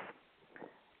health.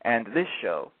 And this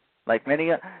show, like many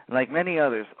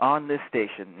others on this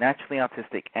station, Naturally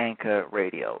Autistic Anchor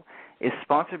Radio, is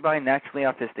sponsored by Naturally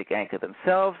Autistic Anchor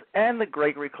themselves and the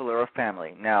Gregory Calera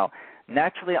family. Now,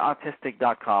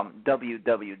 naturallyautistic.com,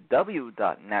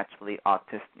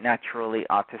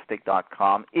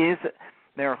 www.naturallyautistic.com is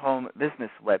their home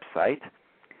business website.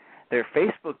 Their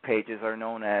Facebook pages are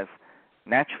known as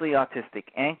Naturally Autistic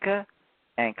Anchor,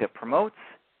 Anchor Promotes,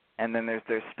 and then there's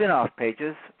their spin-off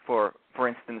pages for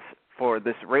instance, for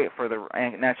the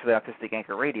Naturally Autistic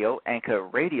Anchor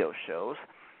Radio shows.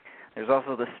 There's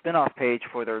also the spin-off page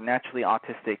for their Naturally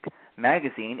Autistic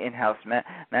magazine, in-house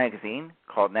magazine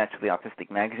called Naturally Autistic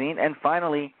Magazine, and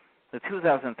finally, the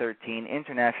 2013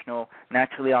 International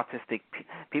Naturally Autistic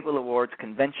People Awards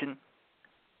Convention,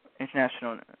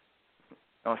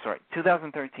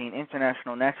 2013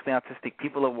 International Naturally Autistic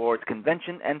People Awards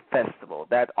Convention and Festival.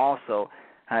 That also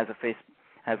has a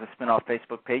spin-off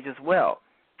Facebook page as well.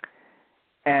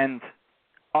 And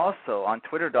also on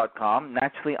Twitter.com,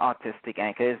 Naturally Autistic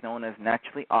Anchor is known as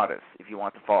Naturally Autist, if you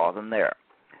want to follow them there.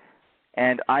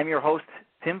 And I'm your host,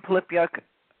 Tim Polipyak,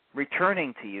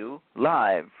 returning to you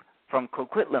live from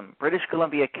Coquitlam, British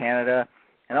Columbia, Canada.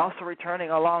 And also returning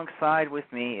alongside with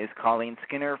me is Colleen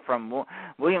Skinner from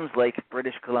Williams Lake,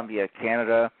 British Columbia,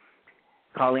 Canada.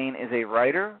 Colleen is a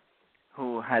writer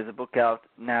who has a book out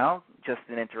now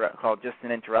called Just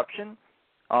an Interruption.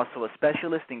 Also a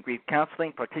specialist in grief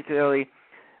counseling, particularly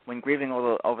when grieving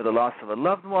over the loss of a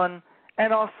loved one,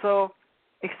 and also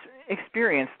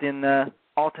experienced in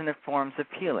alternate forms of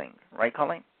healing. Right,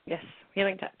 Colleen? Yes,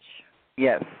 Healing Touch.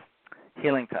 Yes,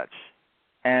 Healing Touch.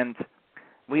 And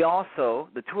we also,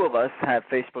 the two of us, have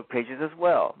Facebook pages as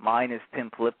well. Mine is Tim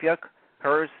Polipyak.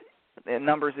 Hers,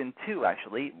 numbers in two,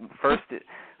 actually. Her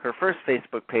first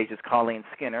Facebook page is Colleen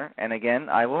Skinner. And again,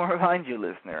 I will remind you,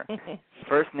 listener,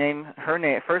 first name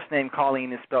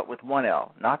Colleen is spelled with one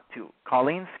L, not two.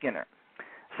 Colleen Skinner.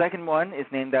 Second one is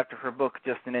named after her book,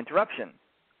 Just an Interruption.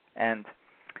 And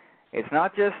it's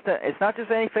not just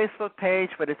any Facebook page,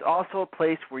 but it's also a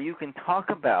place where you can talk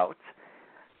about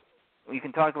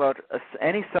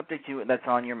any subject that's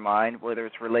on your mind, whether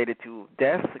it's related to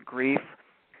death, grief,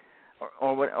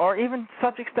 or even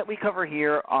subjects that we cover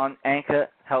here on Anchor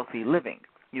Healthy Living.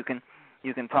 You can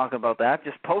talk about that.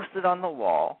 Just post it on the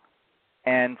wall,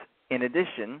 and in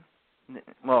addition,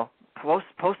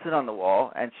 post it on the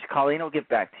wall, and Colleen will get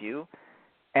back to you,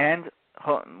 and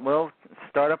we'll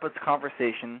start up a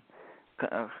conversation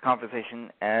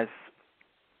as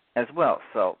well.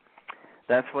 So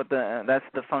That's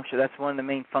the function. That's one of the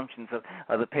main functions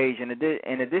of the page. In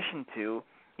addition to,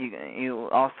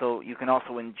 you can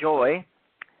also enjoy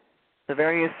the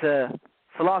various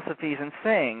philosophies and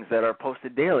sayings that are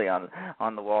posted daily on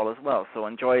the wall as well. So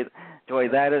enjoy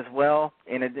that as well.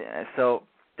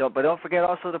 But don't forget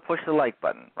also to push the like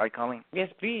button, right, Colleen? Yes,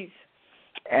 please.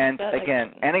 And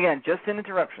again, just an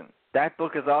interruption. That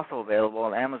book is also available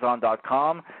on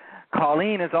Amazon.com.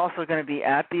 Colleen is also going to be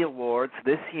at the awards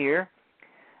this year,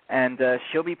 and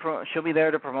she'll be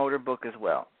there to promote her book as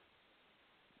well.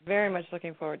 Very much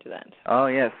looking forward to that. Oh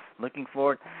yes, looking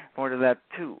forward to that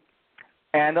too.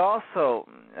 And so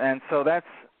that's.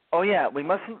 Oh yeah, we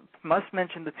must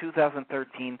mention the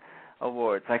 2013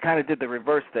 awards. I kind of did the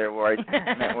reverse there, where I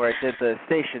did the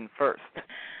station first.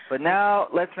 But now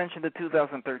let's mention the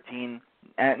 2013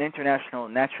 International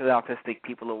Naturally Autistic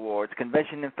People Awards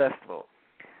Convention and Festival.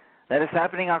 That is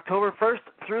happening October 1st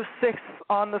through 6th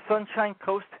on the Sunshine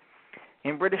Coast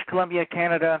in British Columbia,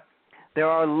 Canada.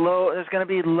 There's going to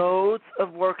be loads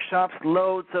of workshops,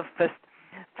 loads of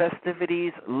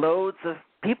festivities, loads of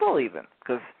people even,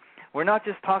 because we're not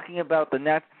just talking about we're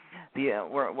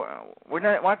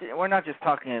not just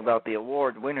talking about the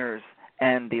award winners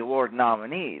and the award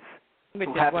nominees. Which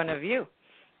is one of you.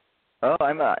 Oh,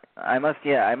 I must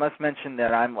mention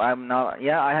that I'm not.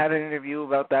 Yeah, I had an interview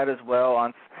about that as well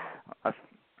on the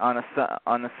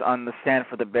Stand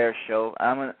for the Bear show.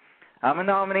 I'm a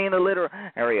nominee in the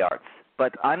literary arts,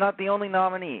 but I'm not the only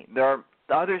nominee. There are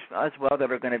others as well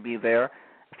that are going to be there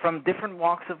from different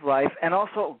walks of life and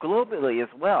also globally as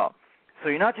well. So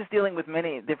you're not just dealing with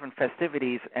many different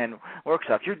festivities and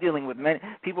workshops. You're dealing with many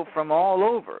people from all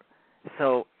over.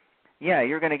 So, yeah,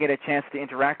 you're going to get a chance to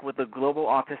interact with the global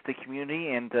autistic community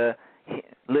and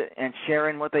share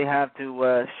in what they have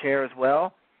to share as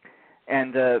well.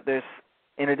 And there's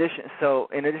in addition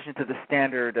to the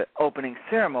standard opening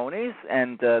ceremonies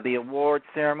and the award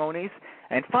ceremonies,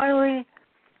 and finally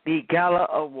the Gala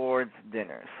Awards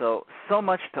dinner. So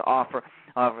much to offer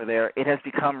there. It has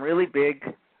become really big.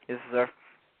 This is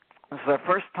our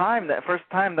first time that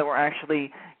we're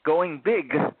actually going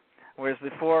big. Whereas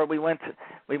before we went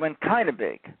kind of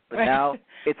big, but now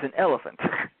it's an elephant.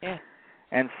 Yeah.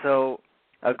 And so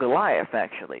a Goliath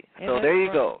actually. So there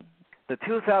you go. The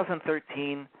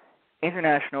 2013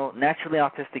 International Naturally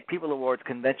Autistic People Awards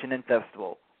Convention and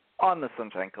Festival on the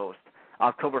Sunshine Coast,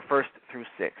 October 1st through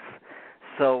 6th.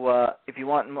 So if you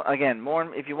want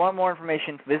more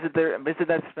information, visit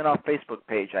that spin-off Facebook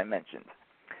page I mentioned.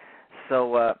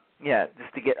 So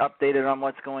just to get updated on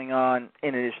what's going on,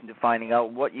 in addition to finding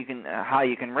out how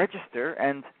you can register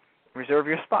and reserve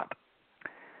your spot.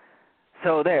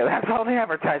 So that's all the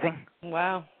advertising.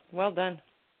 Wow, well done.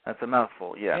 That's a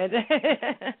mouthful, yeah.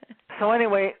 So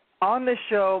anyway, on this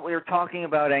show we were talking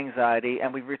about anxiety,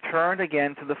 and we've returned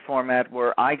again to the format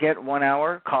where I get 1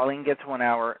 hour, Colleen gets 1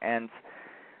 hour,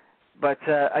 but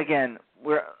again,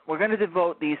 we're going to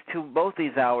devote both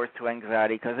these hours to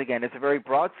anxiety because again, it's a very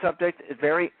broad subject.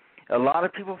 A lot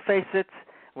of people face it,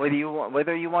 whether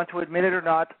you want to admit it or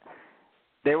not.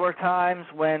 There were times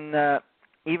when there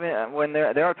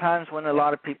are times when a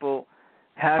lot of people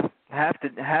have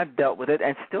dealt with it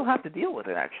and still have to deal with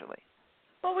it actually.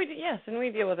 Well, we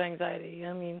deal with anxiety.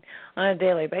 I mean, on a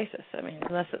daily basis. I mean,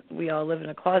 unless we all live in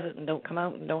a closet and don't come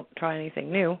out and don't try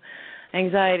anything new,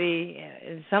 anxiety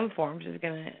in some forms is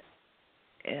going to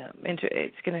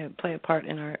it's going to play a part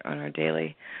in our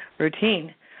daily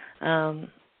routine.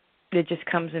 It just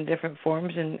comes in different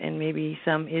forms, and maybe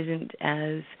some isn't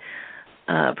as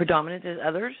predominant as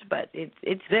others, but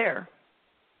it's there.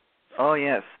 Oh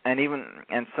yes, and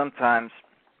sometimes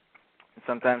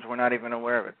we're not even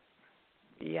aware of it.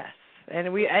 Yes, and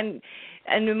in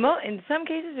some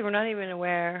cases we're not even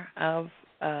aware of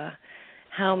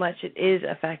how much it is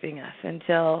affecting us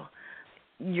until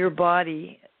your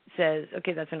body says,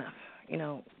 "Okay, that's enough.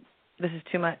 This is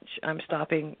too much. I'm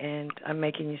stopping, and I'm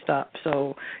making you stop.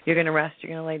 So you're going to rest.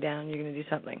 You're going to lay down. You're going to do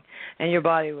something." And your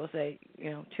body will say,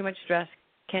 too much stress,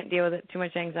 can't deal with it, too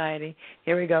much anxiety.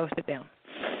 Here we go, sit down.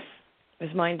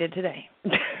 As mine did today.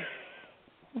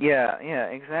 Yeah,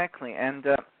 exactly. And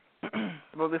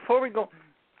well, before we go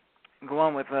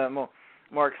on with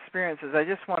more experiences, I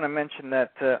just want to mention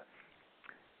that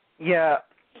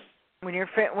when you've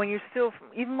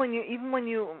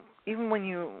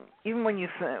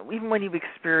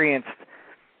experienced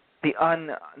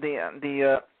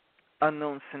the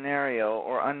unknown scenario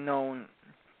or a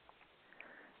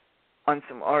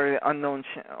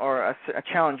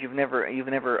challenge you've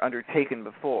never undertaken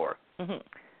before, mm-hmm.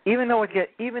 even though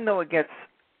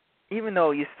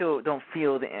you still don't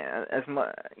feel as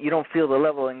much, you don't feel the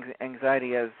level of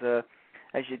anxiety as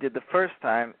as you did the first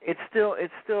time, it's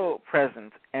still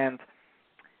present. And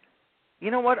you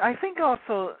know what? I think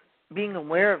also being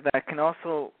aware of that can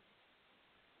also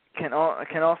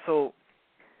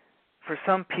for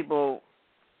some people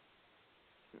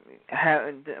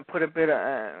put a bit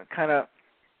of kind of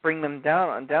bring them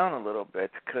down a little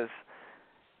bit, because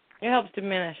it helps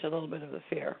diminish a little bit of the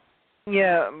fear.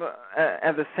 Yeah, but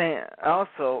at the same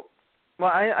also,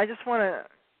 well, I just want to.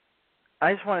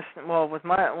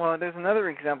 Well, there's another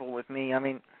example with me. There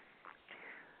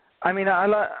are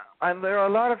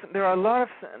a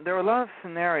lot of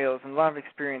scenarios and a lot of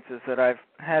experiences that I've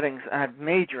had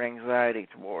major anxiety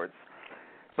towards,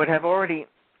 but have already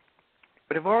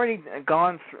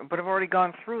gone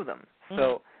through them.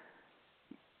 So,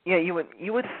 yeah, you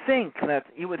would think that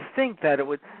it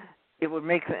would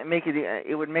make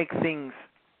things.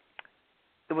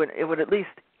 It would at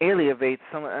least alleviate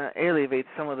some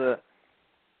of the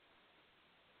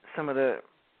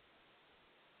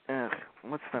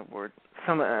what's that word?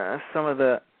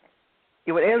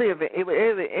 It would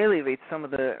alleviate some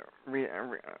of the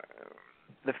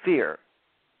fear,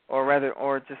 or rather,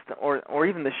 or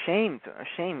even the shame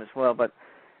as well. But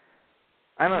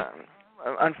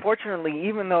unfortunately,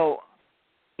 even though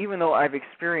I've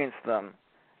experienced them,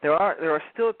 there are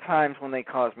still times when they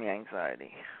cause me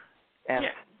anxiety, and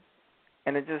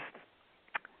it just.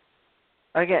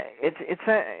 Again,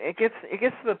 it gets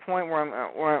to the point where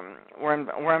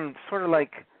I'm sort of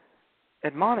like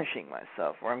admonishing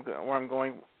myself, where I'm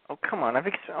going, oh come on,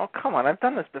 I've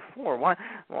done this before. Why?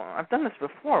 Well, I've done this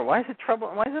before. Why is it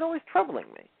always troubling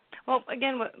me? Well,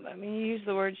 again, you use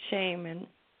the word shame, and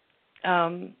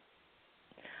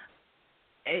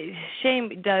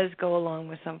shame does go along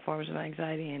with some forms of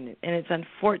anxiety, and it's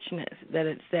unfortunate that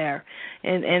it's there,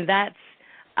 and that's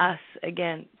us,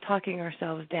 again, talking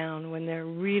ourselves down when there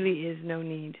really is no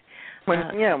need. When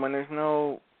there's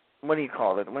no, what do you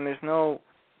call it? When there's no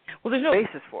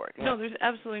basis for it. Yeah. No, there's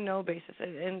absolutely no basis,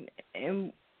 and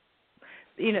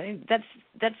you know,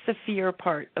 that's the fear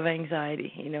part of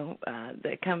anxiety, you know,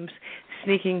 that comes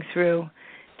sneaking through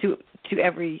to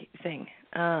everything,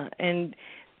 and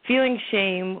feeling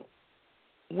shame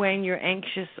when you're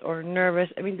anxious or nervous.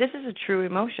 I mean, this is a true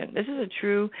emotion. This is a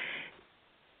true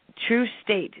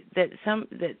state that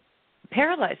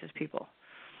paralyzes people.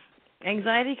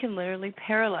 Anxiety can literally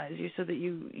paralyze you so that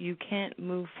you can't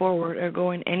move forward or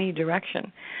go in any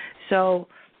direction. So,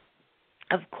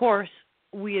 of course,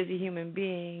 we as a human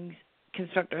beings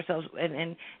construct ourselves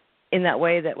and in that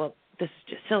way that, well, this is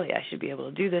just silly. I should be able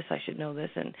to do this. I should know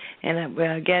this. And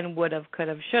again, would have, could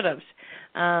have, should have.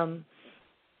 And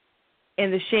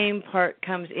the shame part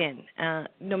comes in,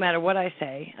 no matter what I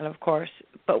say, and of course,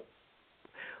 but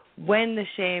when the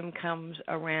shame comes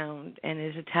around and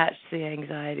is attached to the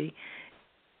anxiety,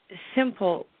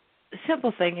 simple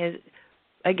thing is,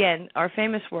 again, our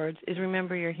famous words is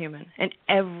remember you're human, and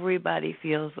everybody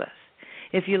feels this.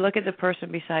 If you look at the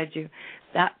person beside you,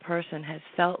 that person has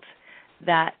felt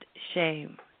that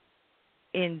shame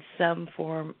in some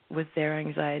form with their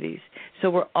anxieties. So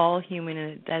we're all human,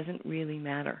 and it doesn't really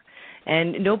matter.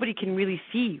 And nobody can really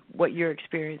see what you're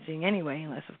experiencing anyway,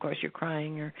 unless, of course, you're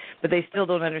crying, but they still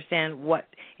don't understand what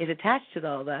is attached to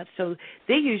all that. So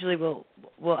they usually will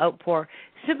outpour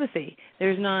sympathy.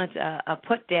 There's not a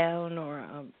put down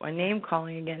or a name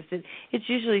calling against it. It's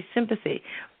usually sympathy.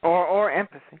 Or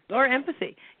empathy. Or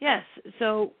empathy, yes.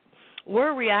 So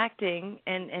we're reacting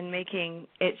and making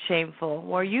it shameful,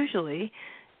 where usually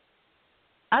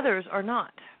others are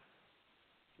not,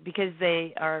 because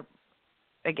they are,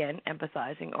 again,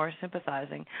 empathizing or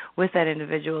sympathizing with that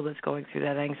individual that's going through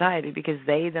that anxiety, because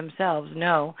they themselves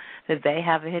know that they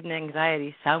have a hidden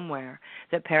anxiety somewhere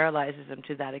that paralyzes them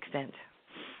to that extent.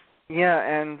 Yeah,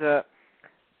 and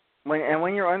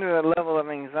when you're under that level of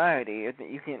anxiety,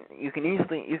 you can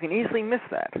easily miss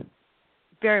that.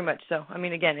 Very much so. I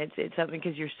mean, again, it's something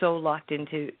because you're so locked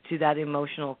into that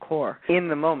emotional core in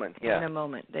the moment. Yeah. In the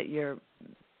moment that you're,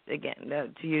 again,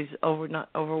 to use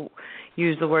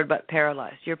use the word, but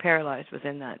paralyzed. You're paralyzed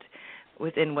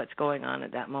within what's going on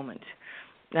at that moment.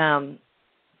 And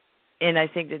I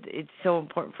think that it's so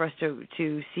important for us to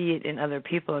see it in other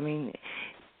people. I mean,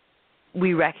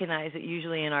 we recognize it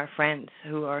usually in our friends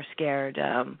who are scared.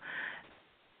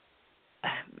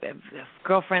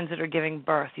 Girlfriends that are giving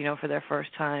birth, for their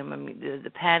first time. I mean, the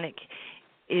panic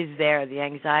is there, the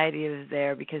anxiety is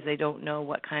there, because they don't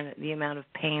know the amount of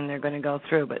pain they're going to go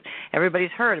through. But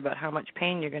everybody's heard about how much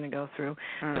pain you're going to go through.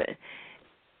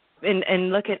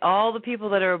 And look at all the people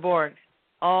that are born.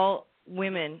 All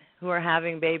women who are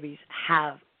having babies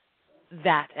have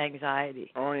that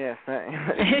anxiety. Oh yes.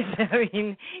 I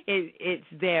mean, it's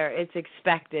there. It's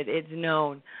expected. It's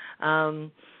known,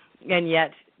 and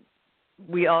yet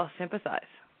we all sympathize,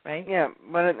 right? Yeah,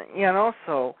 but and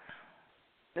also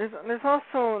there's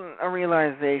also a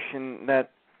realization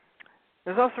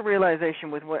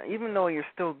with what, even though you're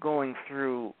still going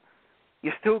through,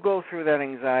 you still go through that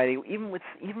anxiety, even with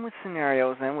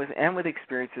scenarios and with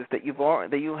experiences that you are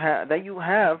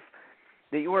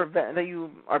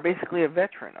basically a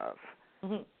veteran of.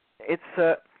 Mm-hmm. It's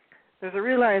there's a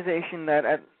realization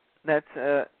that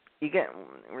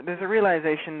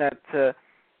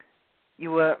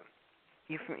you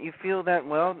feel that,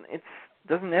 well,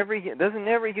 doesn't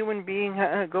every human being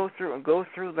go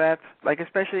through that, like,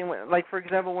 especially for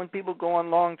example, when people go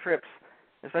on long trips,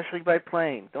 especially by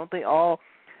plane, don't they all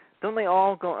go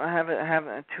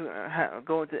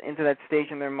into that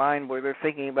stage in their mind where they're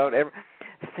thinking about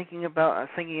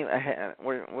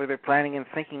where they're planning and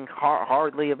thinking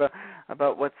hardly about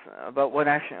what's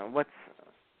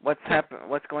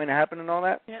going to happen and all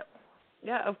that?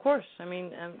 Yeah, of course. I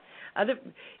mean,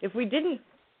 if we didn't,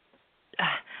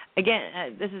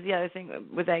 again, this is the other thing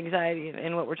with anxiety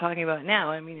and what we're talking about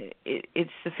now. I mean,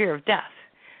 it's the fear of death,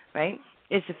 right?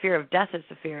 It's the fear of death. It's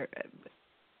the fear.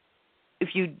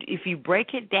 If you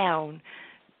break it down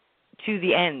to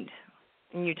the end,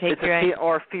 and you take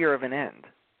fear of an end.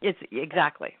 It's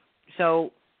exactly.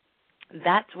 So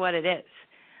that's what it is.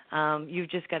 You've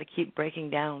just got to keep breaking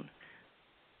down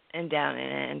and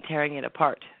tearing it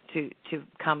apart to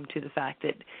come to the fact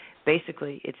that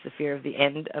basically it's the fear of the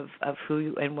end of who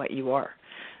you and what you are,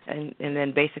 and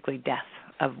then basically death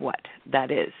of what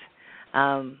that is.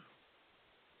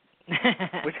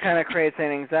 Which kind of creates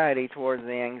an anxiety towards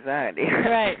the anxiety.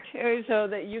 Right, so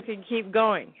that you can keep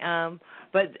going.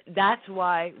 But that's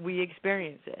why we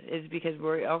experience it, is because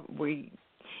we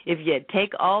if you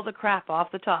take all the crap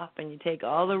off the top and you take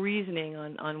all the reasoning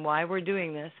on why we're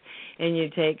doing this, and you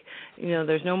take,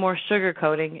 there's no more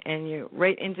sugarcoating, and you're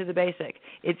right into the basic,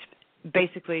 it's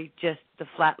basically just the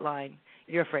flat line.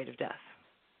 You're afraid of death.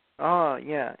 Oh,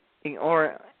 yeah.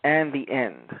 And the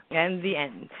end. And the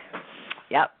end.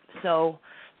 Yep. So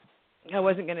I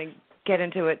wasn't going to get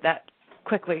into it that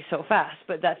quickly so fast,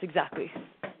 but that's exactly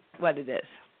what it is.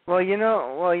 Well, you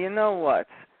know what?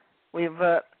 We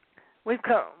were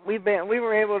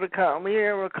able to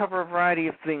cover a variety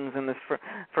of things in this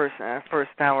first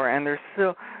hour, and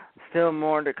there's still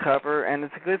more to cover, and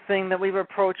it's a good thing that we've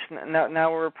approached. Now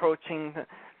we're approaching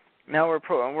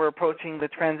the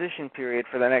transition period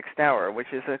for the next hour,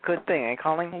 which is a good thing, eh,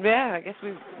 Colleen? Yeah, I guess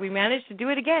we managed to do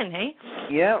it again, hey?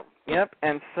 Yep.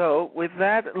 And so with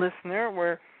that, listener,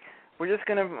 we're just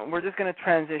gonna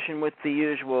transition with the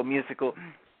usual musical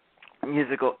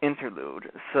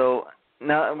interlude. So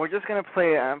now we're just gonna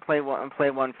play one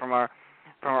from our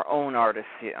own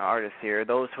artists here,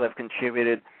 those who have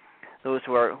contributed, those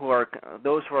who are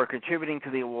contributing to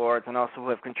the awards, and also who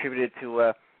have contributed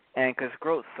to ANCA's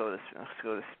growth, so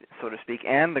to speak,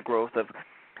 and the growth of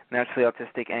Naturally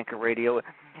Autistic ANCA Radio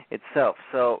itself.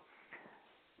 So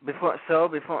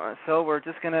we're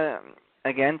just gonna,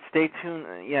 again, stay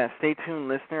tuned,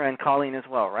 listener, and Colleen as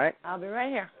well, right? I'll be right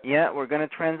here. Yeah, we're gonna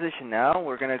transition now.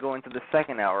 We're gonna go into the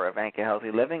second hour of ANCA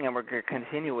Healthy Living, and we're gonna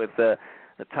continue with the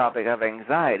topic of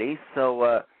anxiety.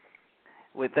 So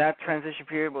with that transition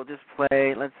period, we'll just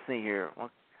play. Let's see here.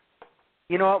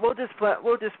 You know what? We'll just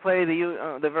play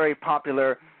the very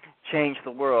popular "Change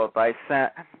the World" by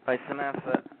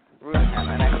Samantha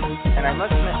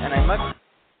Rudingham,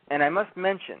 and I must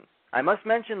mention,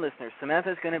 listeners,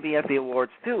 Samantha's going to be at the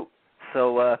awards too.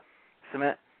 So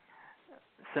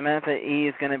Samantha E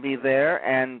is going to be there,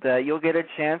 and you'll get a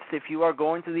chance, if you are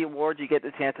going to the awards, you get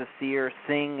the chance to see her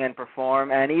sing and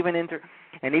perform, and even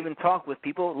talk with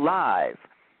people live.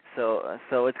 So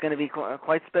it's going to be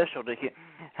quite special to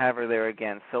have her there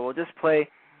again. So we'll just play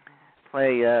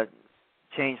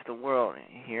 "Change the World"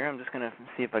 here. I'm just going to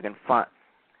see if I can find.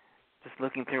 Just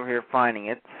looking through here, finding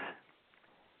it.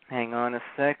 Hang on a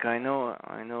sec. I know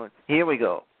it. Here we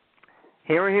go.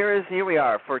 Here we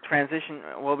are for transition.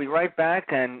 We'll be right back,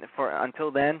 and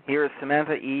until then, here is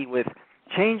Samantha E with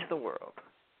 "Change the World."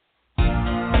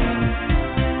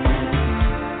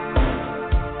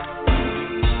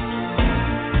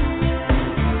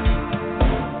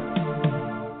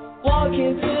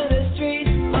 Walking through the streets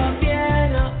of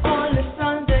Vienna on a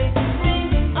Sunday,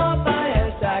 thinking of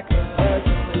fire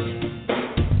sacrifices.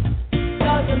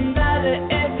 Doesn't matter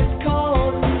if it's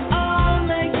cold, I'll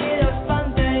make it a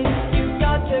fun day. You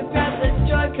got to grab the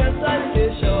joy, 'cause life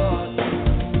is short.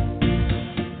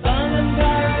 London,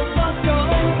 Paris, Moscow,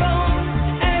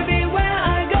 Rome, everywhere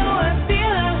I go I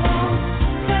feel at home,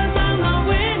 'cause I'm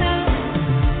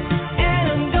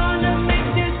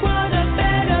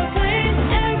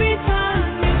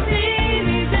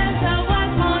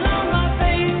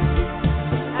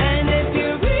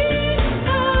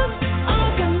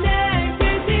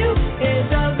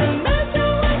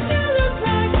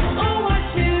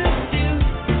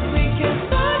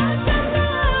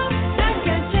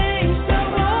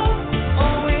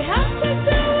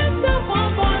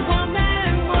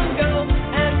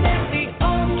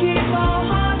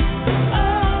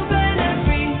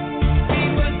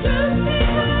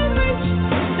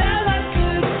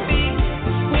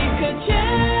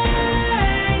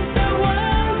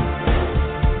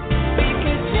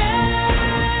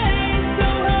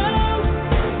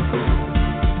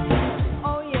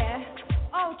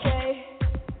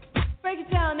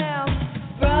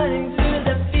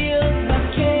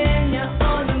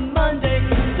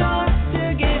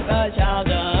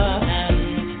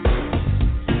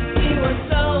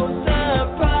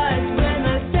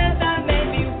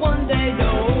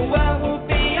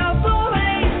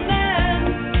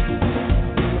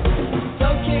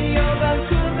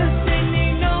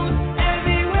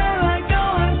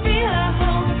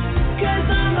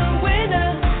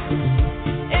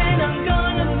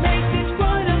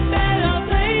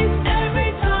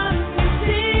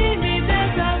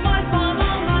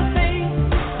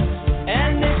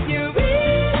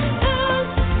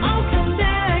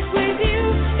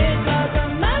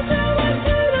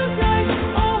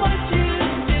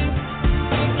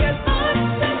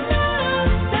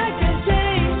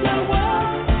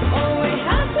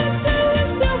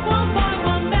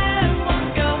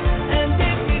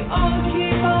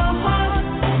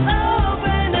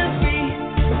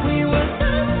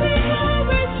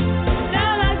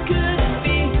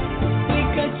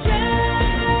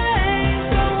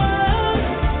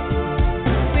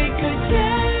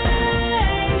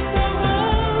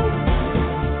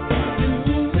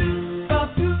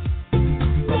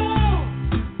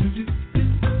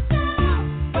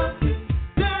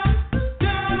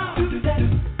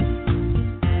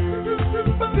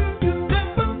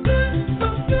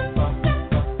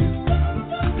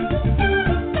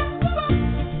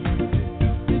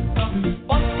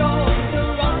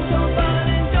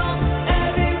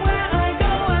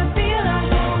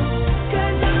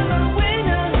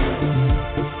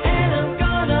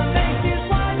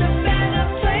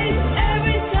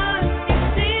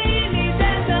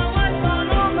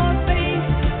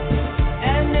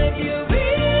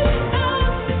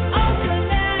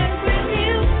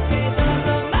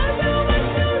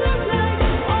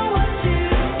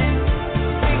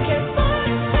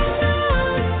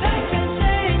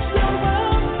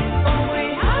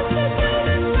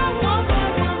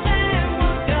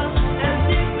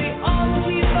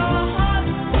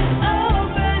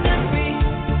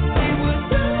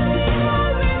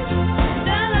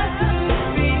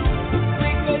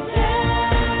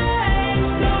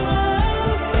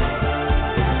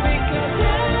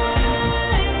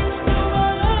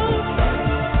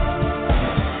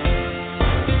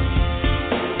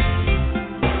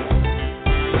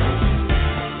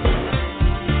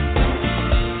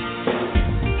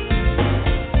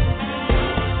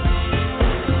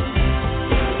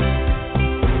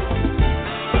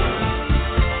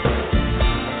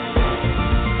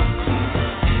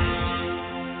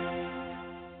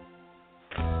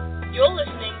You're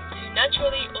listening to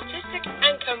Naturally Autistic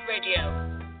Anchor Radio.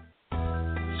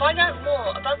 Find out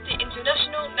more about the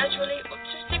International Naturally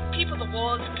Autistic People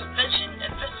Awards Convention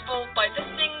and Festival by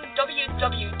visiting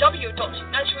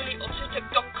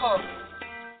www.naturallyautistic.com.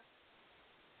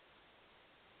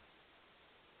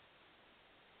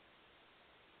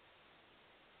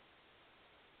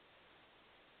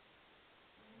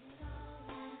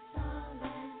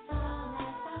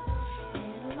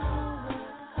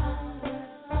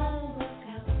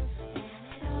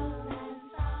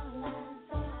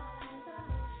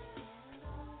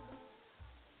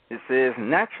 This is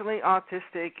Naturally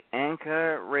Autistic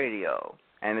Anchor Radio,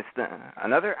 and it's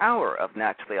another hour of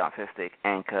Naturally Autistic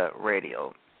Anchor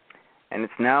Radio. And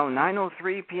it's now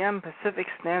 9:03 p.m. Pacific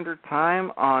Standard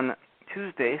Time on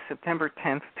Tuesday, September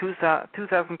 10th,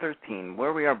 2013,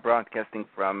 where we are broadcasting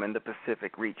from in the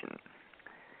Pacific region.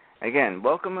 Again,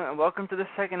 welcome to the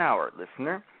second hour,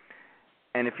 listener.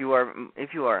 And if you are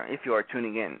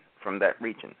tuning in from that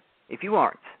region, if you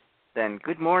aren't, then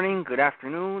good morning, good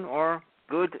afternoon, or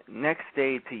good next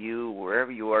day to you,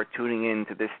 wherever you are tuning in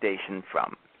to this station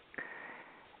from.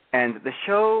 And the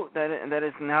show that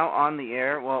is now on the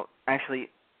air, well, actually,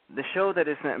 the show that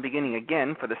is beginning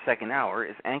again for the second hour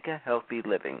is Anchor Healthy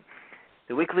Living,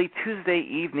 the weekly Tuesday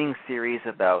evening series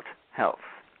about health.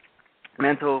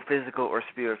 Mental, physical, or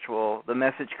spiritual, the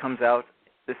message comes out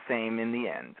the same in the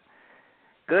end.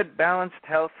 Good, balanced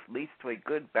health leads to a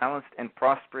good, balanced, and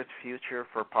prosperous future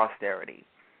for posterity.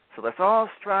 So let's all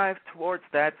strive towards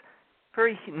that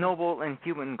very noble and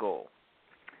human goal.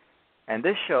 And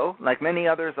this show, like many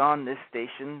others on this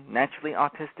station, Naturally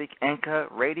Autistic Anchor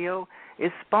Radio,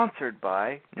 is sponsored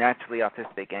by Naturally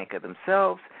Autistic Anchor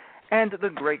themselves and the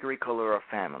Gregory Colora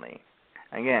family.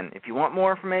 Again, if you want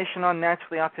more information on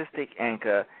Naturally Autistic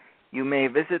Anchor, you may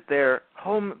visit their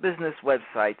home business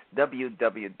website,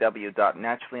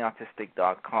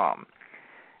 www.naturallyautistic.com.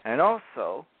 And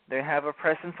also, they have a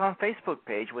presence on Facebook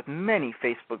page with many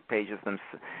Facebook pages,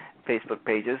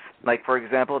 like, for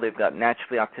example, they've got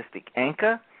Naturally Autistic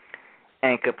Anchor,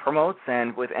 Anchor Promotes,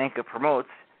 and with Anchor Promotes,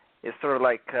 it's sort of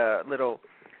like a little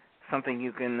something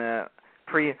you can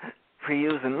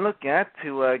pre-use and look at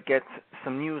to get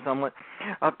some news on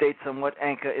updates on what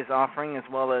Anchor is offering, as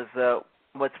well as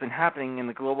what's been happening in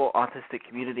the global autistic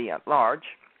community at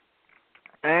large.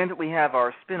 And we have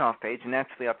our spin-off page,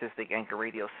 Naturally Autistic Anchor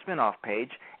Radio spin-off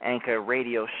page, Anchor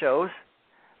Radio Shows,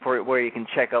 where you can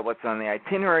check out what's on the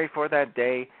itinerary for that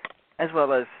day, as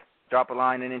well as drop a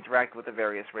line and interact with the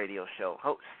various radio show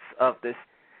hosts of this.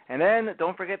 And then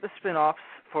don't forget the spin-offs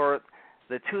for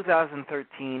the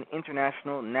 2013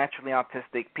 International Naturally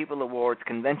Autistic People Awards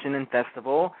Convention and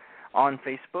Festival on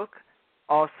Facebook.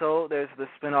 Also, there's the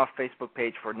spin-off Facebook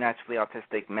page for Naturally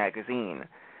Autistic Magazine,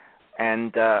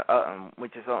 and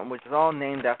which are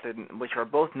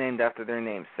both named after their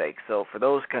namesake. So for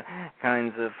those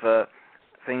kinds of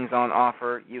things on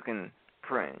offer, you can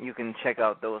check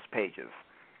out those pages.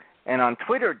 And on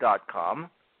Twitter.com,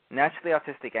 Naturally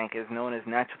Autistic Anchor is known as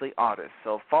Naturally Autist.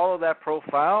 So follow that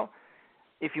profile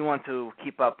if you want to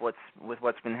keep up with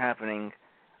what's been happening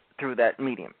through that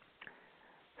medium,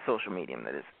 social medium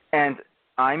that is. And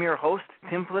I'm your host,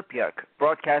 Tim Flipiuk,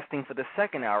 broadcasting for the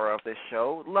second hour of this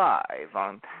show live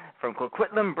from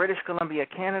Coquitlam, British Columbia,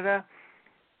 Canada.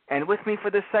 And with me for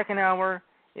this second hour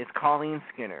is Colleen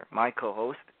Skinner, my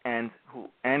co-host and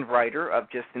writer of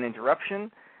Just an Interruption,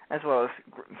 as well as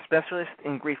specialist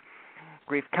in grief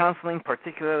counseling,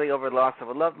 particularly over the loss of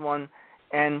a loved one,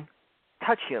 and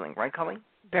touch healing, right, Colleen?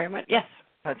 Very much, yes.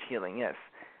 Touch healing, yes.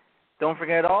 Don't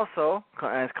forget also,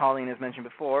 as Colleen has mentioned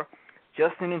before,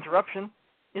 Just an Interruption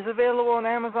is available on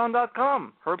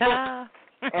Amazon.com, her book,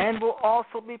 and will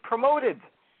also be promoted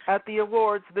at the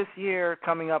awards this year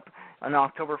coming up on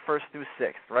October 1st through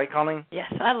 6th. Right, Colleen? Yes,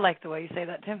 I like the way you say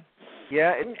that, Tim.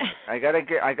 Yeah, I got a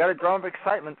drum of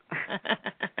excitement.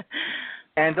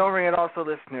 And don't forget also,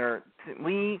 listener,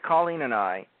 Colleen and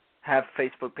I, have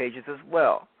Facebook pages as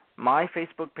well. My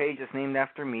Facebook page is named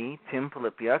after me, Tim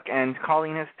Filipiuk, and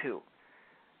Colleen has two.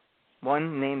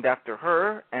 One named after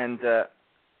her, and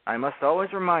I must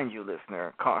always remind you,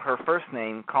 listener, her first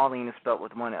name, Colleen, is spelled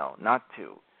with one L, not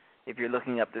two, if you're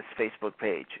looking up this Facebook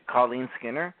page, Colleen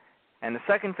Skinner. And the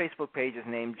second Facebook page is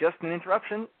named Just an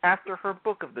Interruption after her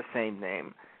book of the same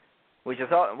name, which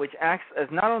acts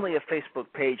as not only a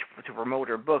Facebook page to promote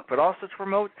her book, but also to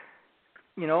promote,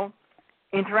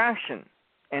 interaction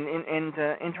and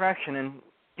interaction and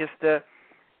just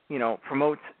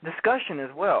promote discussion as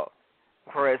well.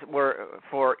 For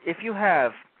if you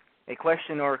have a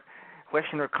question or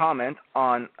comment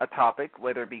on a topic,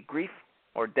 whether it be grief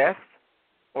or death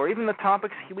or even the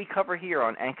topics we cover here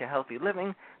on Anchor Healthy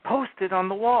Living, post it on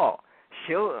the wall.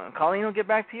 Colleen will get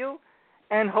back to you,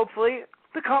 and hopefully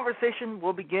the conversation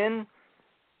will begin.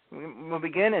 We'll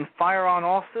begin and fire on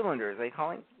all cylinders,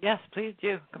 Colleen? Yes, please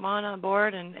do. Come on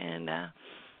board and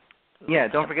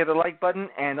don't forget the like button,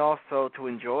 and also to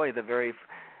enjoy the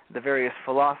various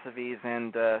philosophies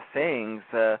and sayings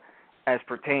as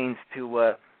pertains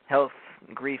to health,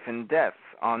 grief, and death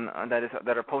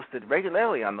that are posted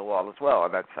regularly on the wall as well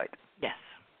on that site. Yes,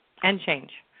 and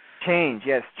change. Change,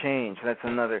 yes, change. That's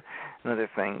another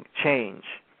thing. Change.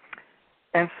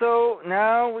 And so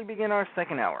now we begin our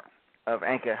second hour of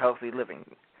Anchor Healthy Living.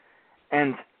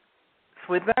 And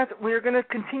with that, we're going to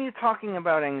continue talking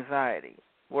about anxiety.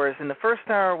 Whereas in the first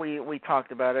hour we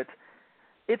talked about it,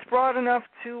 it's broad enough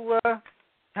to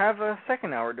have a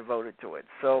second hour devoted to it.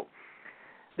 So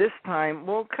this time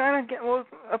we'll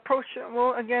approach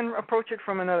it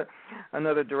from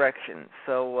another direction.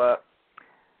 So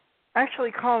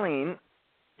actually, Colleen,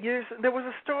 there was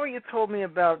a story you told me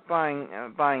about buying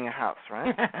a house,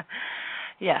 right?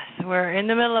 Yes, we're in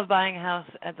the middle of buying a house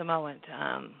at the moment.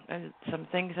 And some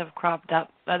things have cropped up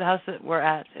at the house that we're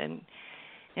at, and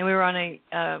we were on a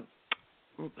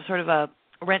sort of a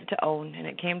rent to own, and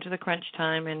it came to the crunch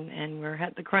time, and we're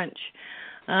at the crunch.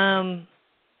 And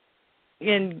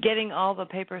getting all the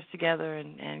papers together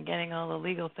and getting all the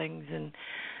legal things and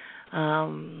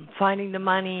finding the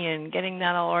money and getting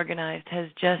that all organized has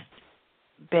just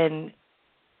been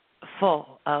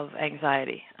full of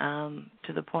anxiety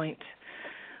to the point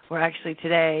where actually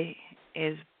today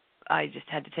I just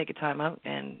had to take a time out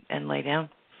and lay down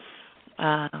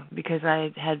because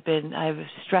I've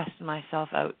stressed myself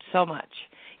out so much.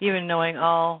 Even knowing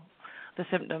all the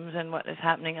symptoms and what is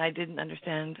happening, I didn't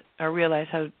understand or realize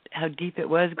how deep it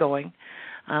was going.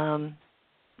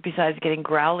 Besides getting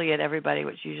growly at everybody,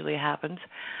 which usually happens,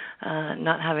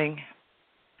 not having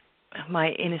my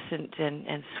innocent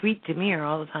and sweet demeanor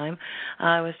all the time,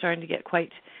 I was starting to get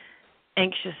quite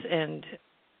anxious and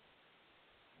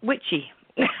witchy.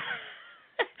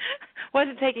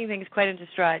 Wasn't taking things quite into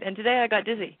stride. And today I got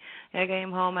dizzy. I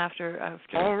came home after.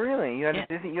 Oh, really? You had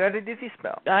a dizzy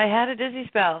spell. I had a dizzy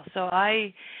spell. So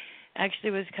I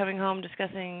actually was coming home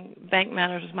discussing bank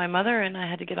matters with my mother, and I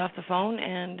had to get off the phone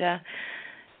and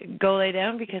go lay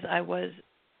down because I was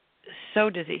so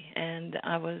dizzy, and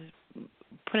I was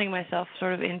putting myself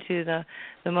sort of into the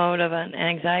mode of an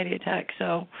anxiety attack.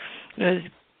 So it was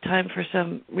time for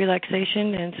some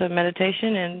relaxation and some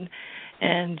meditation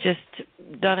and just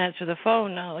don't answer the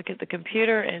phone, not look at the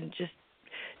computer, and just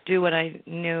do what I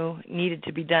knew needed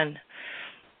to be done,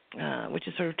 which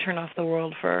is sort of turn off the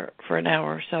world for an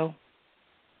hour or so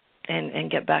and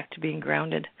get back to being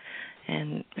grounded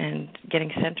and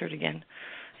getting centered again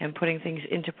and putting things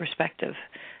into perspective.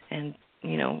 And,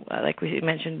 like we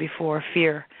mentioned before,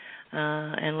 fear,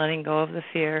 and letting go of the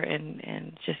fear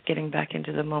and just getting back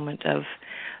into the moment of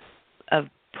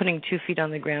putting 2 feet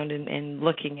on the ground and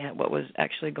looking at what was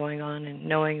actually going on and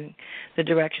knowing the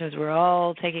directions we're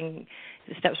all taking,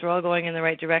 the steps were all going in the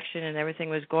right direction, and everything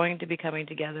was going to be coming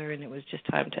together, and it was just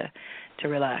time to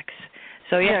relax.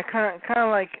 So kind of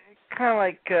like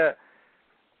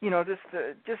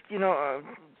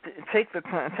take the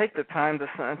time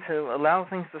to allow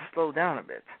things to slow down a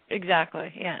bit.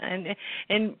 Exactly. Yeah,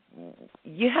 and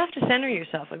you have to center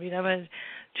yourself. I mean, I'm a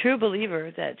true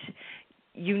believer that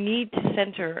you need to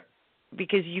center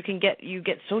because you get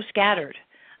so scattered.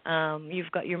 You've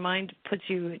got your mind takes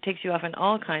you off in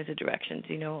all kinds of directions.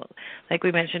 Like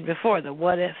we mentioned before, the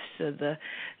what ifs,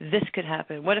 this could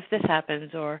happen. What if this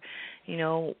happens? Or,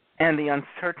 and the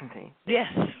uncertainty.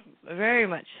 Yes, very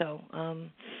much so.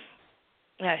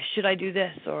 Should I do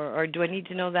this or do I need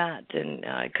to know that? And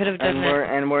I could have done that.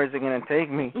 And where is it going to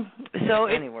take me? So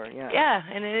anywhere, yeah. Yeah,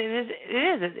 and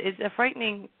it's a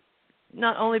frightening.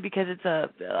 Not only because it's a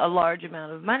large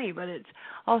amount of money, but it's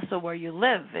also where you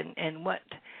live and what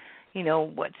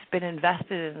what's been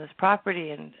invested in this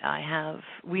property. And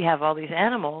we have all these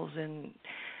animals, and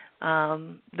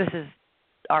this is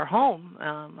our home.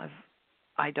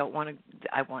 I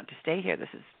want to stay here. This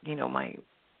is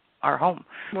our home.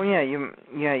 Well,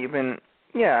 you've been.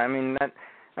 Yeah, I mean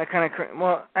that kind of.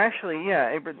 Well, actually, yeah,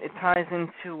 it ties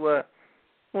into.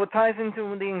 It ties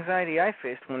into the anxiety I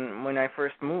faced when I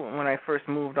first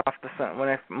moved off the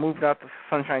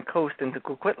Sunshine Coast into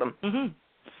Coquitlam. Mm-hmm.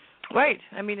 Right.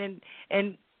 I mean,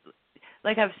 and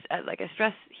like I've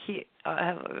stressed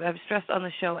I've stressed on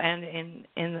the show and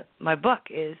in my book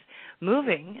is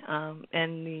moving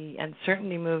and the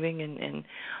uncertainty moving and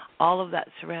all of that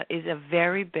is a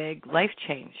very big life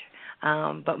change.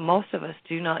 But most of us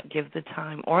do not give the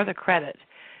time or the credit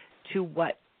to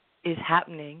what is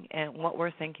happening and what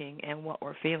we're thinking and what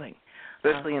we're feeling.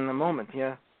 Especially in the moment,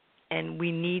 yeah. And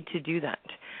we need to do that.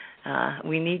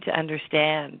 We need to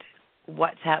understand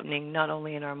what's happening not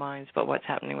only in our minds but what's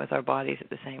happening with our bodies at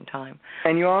the same time.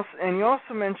 And you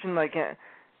also mentioned like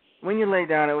when you lay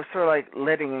down, it was sort of like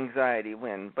letting anxiety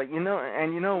win. But you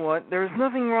know what? There's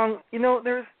nothing wrong.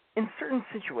 There's in certain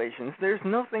situations there's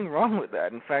nothing wrong with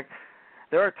that. In fact,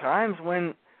 there are times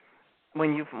when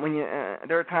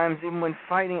there are times even when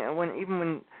fighting,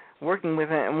 when working with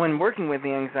the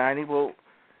anxiety will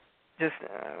just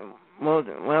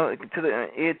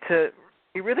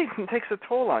it really takes a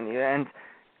toll on you, and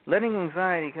letting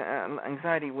anxiety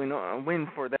win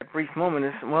for that brief moment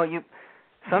is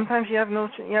sometimes you have no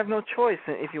choice.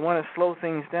 If you want to slow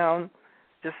things down,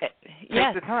 just take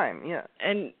the time. Yeah.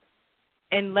 And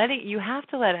you have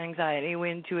to let anxiety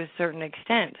win to a certain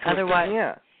extent.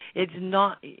 Otherwise,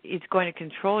 it's going to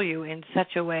control you in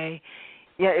such a way.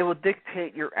 Yeah, it will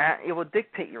dictate your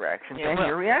actions and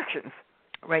your reactions.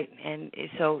 Right, and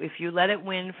so if you let it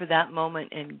win for that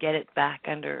moment and get it back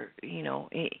under,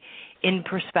 in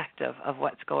perspective of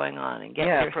what's going on, and get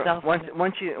yourself once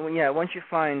you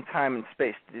find time and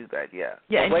space to do that,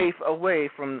 away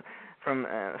from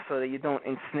so that you don't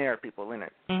ensnare people in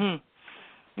it.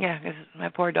 Mm-hmm. Yeah, because my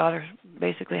poor daughter's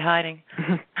basically hiding.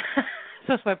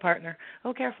 So is my partner.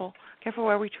 Oh, careful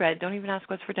where we tread. Don't even ask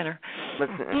what's for dinner. But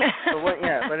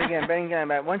again,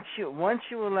 once you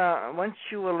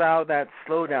allow that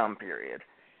slowdown period,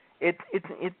 it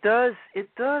does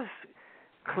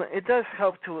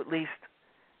help to at least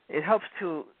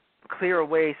clear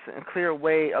away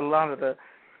a lot of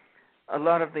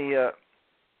the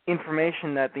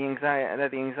information that the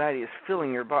anxiety is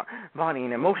filling your body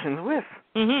and emotions with.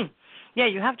 Mhm. Yeah,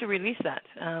 you have to release that.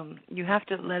 You have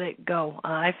to let it go.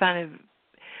 I found it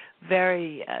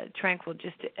very tranquil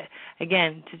just to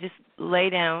just lay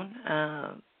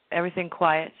down, everything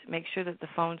quiet, make sure that the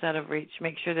phone's out of reach,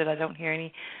 make sure that I don't hear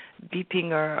any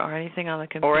beeping or anything on the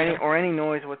computer. Or any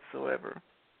noise whatsoever.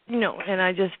 And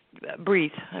I just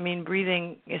breathe. I mean,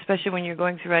 breathing, especially when you're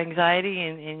going through anxiety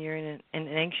and you're in an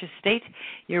anxious state,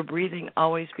 your breathing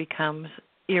always becomes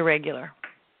irregular.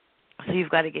 So you've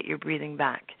got to get your breathing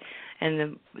back.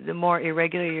 And the more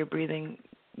irregular your breathing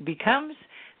becomes,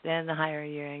 then the higher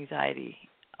your anxiety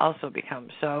also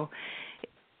becomes. So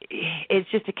it's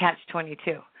just a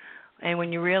catch-22. And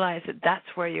when you realize that that's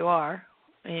where you are,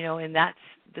 and that's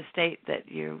the state that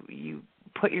you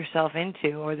put yourself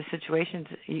into, or the situations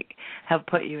that you have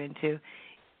put you into,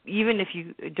 even if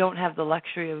you don't have the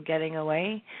luxury of getting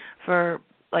away for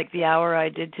like the hour I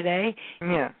did today,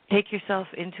 take yourself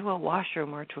into a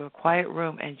washroom or to a quiet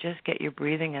room and just get your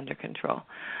breathing under control.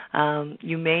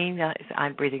 You may not say,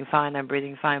 I'm breathing fine,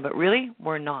 but really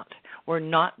we're not. We're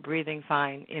not breathing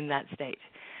fine in that state.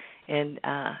 And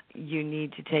you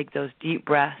need to take those deep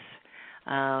breaths.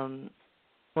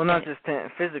 Not just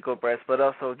physical breaths, but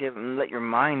also let your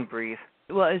mind breathe.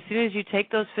 Well, as soon as you take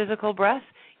those physical breaths,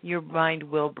 your mind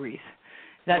will breathe.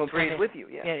 Will breathe with you,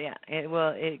 yeah. Yeah.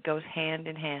 It goes hand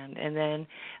in hand, and then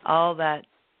all that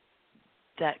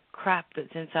crap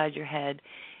that's inside your head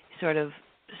sort of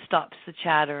stops the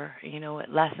chatter. It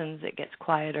lessens, it gets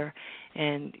quieter,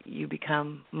 and you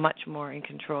become much more in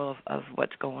control of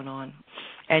what's going on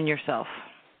and yourself.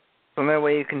 So that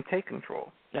way you can take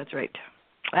control. That's right.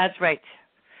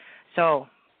 So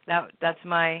that's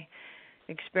my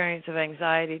experience of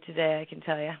anxiety today, I can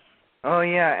tell you. Oh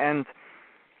yeah, and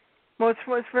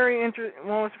it's very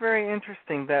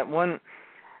interesting that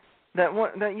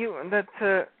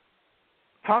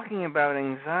talking about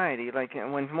anxiety, like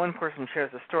when one person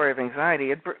shares a story of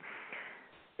anxiety,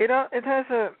 it has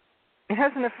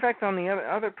an effect on the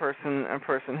other person, a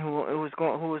person who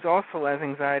is also has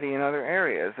anxiety in other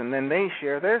areas, and then they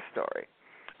share their story.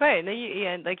 Right,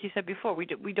 and like you said before, we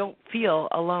don't feel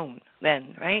alone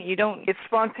then, right? You don't. It's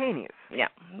spontaneous. Yeah,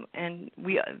 and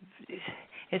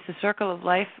it's the circle of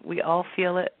life. We all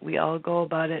feel it. We all go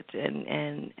about it,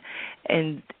 and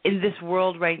in this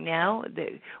world right now,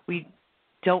 we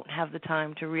don't have the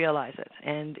time to realize it,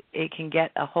 and it can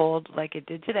get a hold like it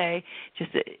did today,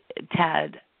 just a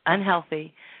tad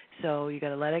unhealthy. So you got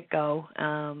to let it go.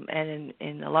 And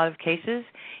in a lot of cases,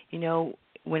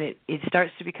 when it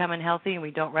starts to become unhealthy and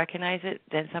we don't recognize it,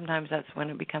 then sometimes that's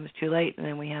when it becomes too late, and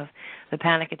then we have the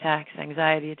panic attacks,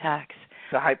 anxiety attacks.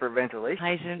 The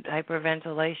hyperventilation.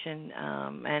 Hyperventilation,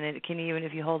 and it can, even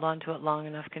if you hold on to it long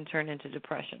enough, can turn into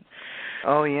depression.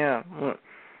 Oh, yeah.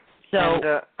 So,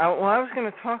 I was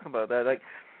going to talk about that. Like,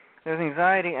 there's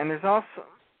anxiety, and there's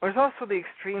also the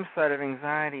extreme side of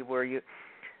anxiety where you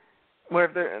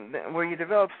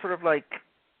develop sort of like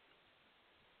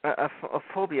a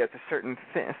phobia to certain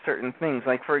things.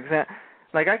 Like for example,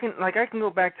 I can go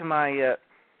back to my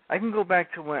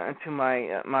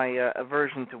my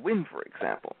aversion to wind, for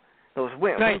example. Those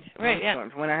wind storms. Yeah.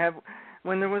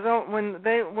 When they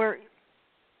were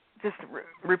just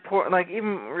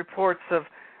even reports of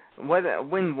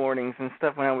wind warnings and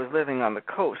stuff when I was living on the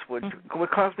coast would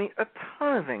cause me a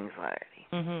ton of anxiety.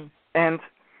 Mm-hmm.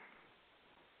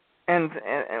 And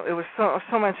it was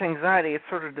so much anxiety. It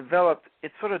developed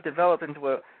into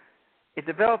a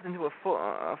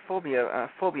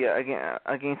phobia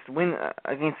against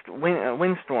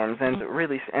windstorms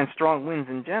and strong winds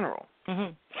in general.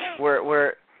 Mm-hmm.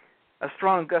 Where a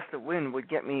strong gust of wind would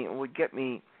put me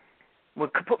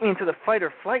into the fight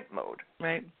or flight mode.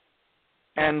 Right.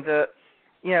 And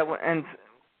and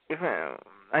if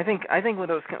I think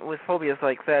with phobias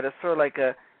like that, it's sort of like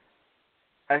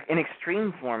an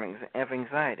extreme form of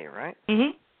anxiety, right?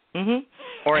 Mhm. Mhm.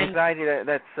 Or anxiety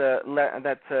that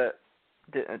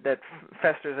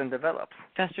festers and develops.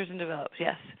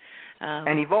 Yes.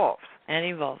 And evolves.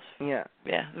 Yeah.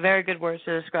 Yeah. Very good words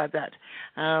to describe that.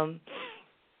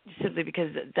 Simply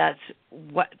because that's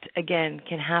what again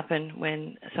can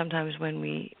happen sometimes when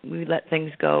we let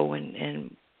things go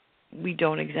and we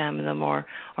don't examine them or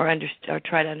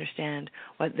try to understand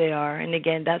what they are. And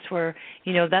again, that's where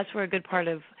a good part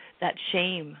of that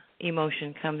shame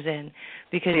emotion comes in,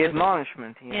 because the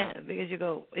admonishment. Yeah, because you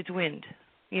go, it's wind.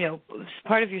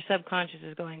 Part of your subconscious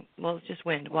is going, well, it's just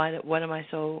wind. What am I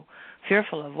so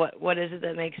fearful of? What is it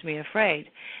that makes me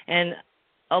afraid? And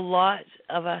a lot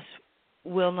of us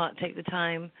will not take the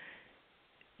time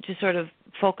to sort of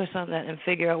focus on that and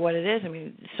figure out what it is. I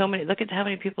mean, look at how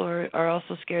many people are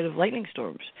also scared of lightning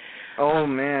storms. Oh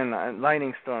man,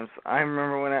 lightning storms. I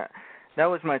remember that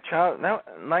was my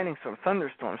lightning storms,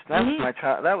 thunderstorms.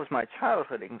 That was my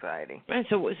childhood anxiety. Right.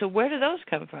 So where do those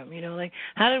come from?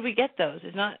 How did we get those?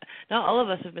 It's not all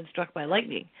of us have been struck by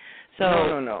lightning.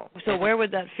 So No. So where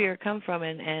would that fear come from,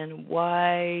 and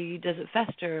why does it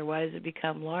fester? Why does it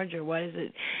become larger? Why is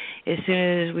it, as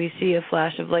soon as we see a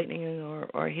flash of lightning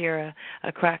or hear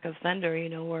a crack of thunder,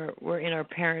 we're in our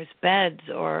parents' beds,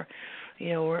 or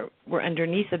we're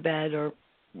underneath a bed, or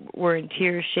we're in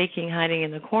tears, shaking, hiding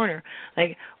in the corner?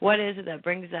 Like, what is it that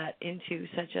brings that into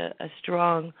such a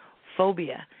strong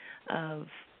phobia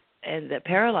and that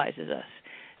paralyzes us?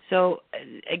 So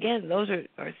again, those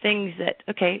are things that,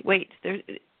 okay, wait,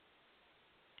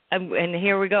 and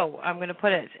here we go. I'm going to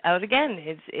put it out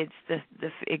again.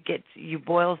 You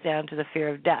boils down to the fear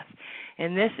of death,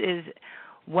 and this is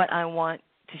what I want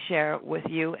to share with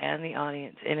you and the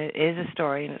audience. And it is a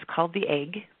story, and it's called The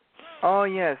Egg. Oh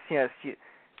yes.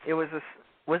 It was a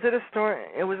story.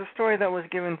 It was a story that was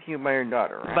given to you by your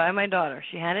daughter, right? By my daughter.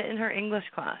 She had it in her English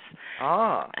class.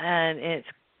 Ah. And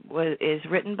is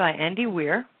written by Andy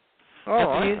Weir.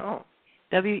 W-E-I-R.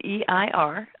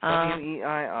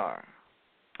 W-E-I-R.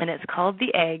 And it's called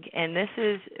The Egg, and this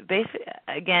is basically,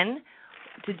 again,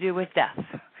 to do with death,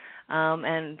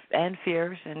 and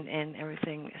fears and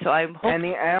everything. So I hope and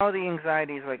all the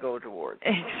anxieties I go towards.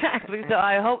 Exactly. So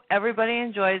I hope everybody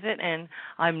enjoys it, and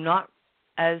I'm not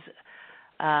as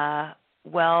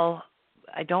well.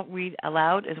 I don't read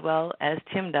aloud as well as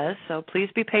Tim does, so please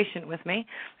be patient with me.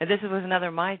 And this was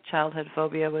my childhood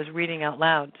phobia, was reading out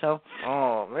loud. So.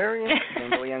 Oh, very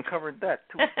interesting. We uncovered that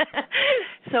too.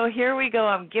 So here we go.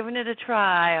 I'm giving it a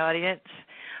try, audience.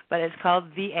 But it's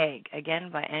called The Egg, again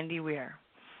by Andy Weir.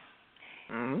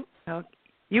 Mm-hmm. So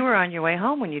you were on your way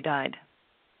home when you died.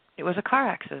 It was a car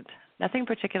accident. Nothing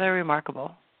particularly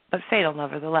remarkable, but fatal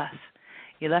nevertheless.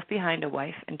 You left behind a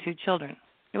wife and 2 children.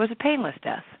 It was a painless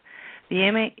death.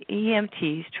 The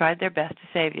EMTs tried their best to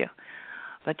save you,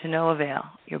 but to no avail.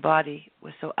 Your body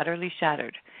was so utterly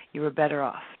shattered, you were better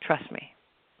off, trust me.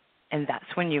 And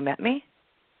that's when you met me?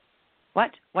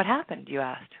 What? What happened, you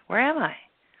asked. Where am I?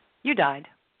 You died,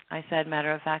 I said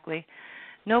matter-of-factly.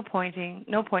 No point in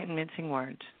mincing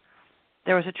words.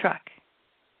 There was a truck,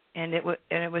 and it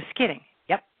was skidding.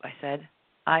 Yep, I said.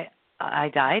 I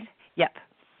died? Yep.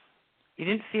 You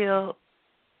didn't feel,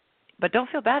 but don't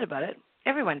feel bad about it.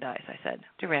 Everyone dies, I said.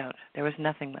 Looked around. There was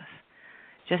nothingness.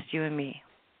 Just you and me.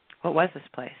 What was this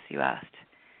place, you asked.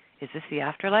 Is this the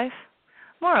afterlife?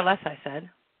 More or less, I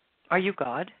said. Are you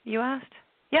God, you asked.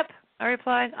 Yep, I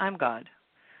replied. I'm God.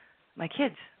 My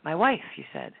kids, my wife, you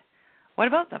said. What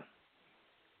about them?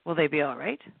 Will they be all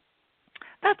right?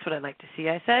 That's what I'd like to see,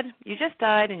 I said. You just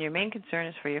died, and your main concern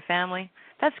is for your family.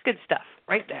 That's good stuff,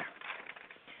 right there.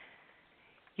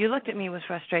 You looked at me with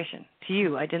frustration. To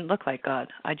you, I didn't look like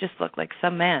God. I just looked like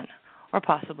some man, or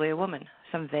possibly a woman,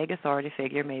 some vague authority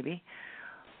figure maybe,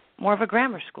 more of a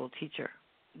grammar school teacher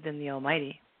than the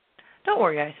Almighty. Don't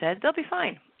worry, I said. They'll be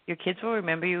fine. Your kids will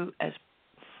remember you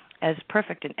as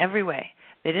perfect in every way.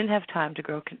 They didn't have time to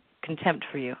grow contempt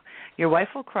for you. Your wife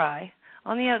will cry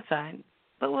on the outside,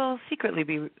 but will secretly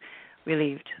be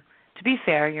relieved. To be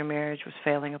fair, your marriage was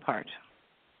failing apart.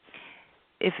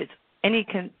 If it's any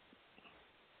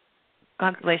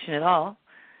consolation at all,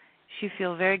 she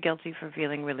feels very guilty for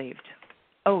feeling relieved.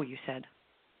 Oh, you said.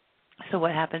 So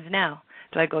what happens now?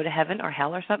 Do I go to heaven or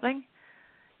hell or something?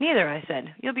 Neither, I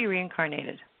said. You'll be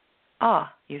reincarnated.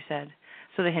 Ah, you said.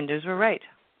 So the Hindus were right.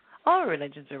 All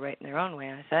religions are right in their own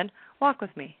way, I said. Walk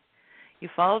with me. You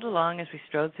followed along as we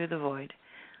strode through the void.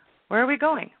 Where are we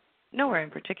going? Nowhere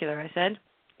in particular, I said.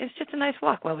 It's just a nice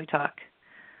walk while we talk.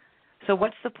 So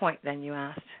what's the point then, you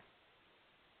asked?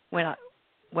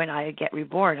 When I get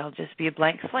reborn, I'll just be a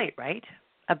blank slate, right?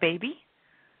 A baby?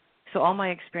 So all my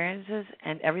experiences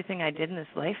and everything I did in this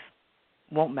life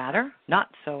won't matter? Not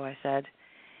so, I said.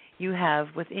 You have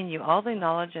within you all the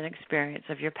knowledge and experience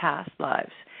of your past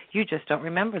lives. You just don't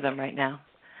remember them right now.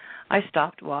 I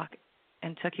stopped, walk,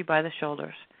 and took you by the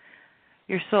shoulders.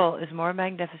 Your soul is more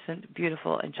magnificent,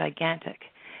 beautiful, and gigantic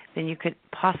than you could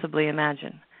possibly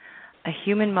imagine. A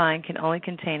human mind can only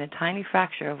contain a tiny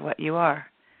fraction of what you are.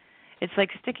 It's like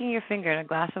sticking your finger in a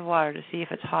glass of water to see if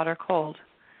it's hot or cold.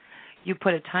 You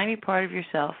put a tiny part of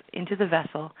yourself into the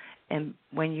vessel, and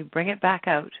when you bring it back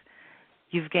out,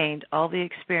 you've gained all the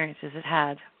experiences it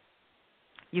had.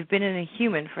 You've been in a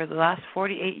human for the last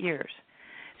 48 years,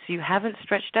 so you haven't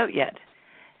stretched out yet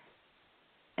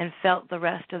and felt the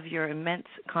rest of your immense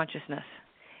consciousness.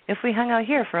 If we hung out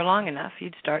here for long enough,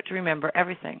 you'd start to remember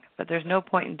everything, but there's no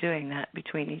point in doing that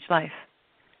between each life.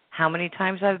 How many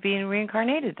times I've been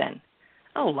reincarnated then?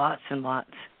 Oh, lots and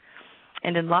lots,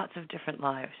 and in lots of different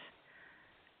lives.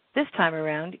 This time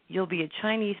around, you'll be a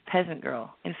Chinese peasant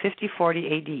girl in 5040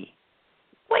 AD.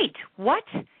 Wait, what?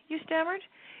 You stammered.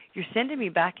 You're sending me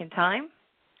back in time?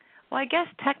 Well, I guess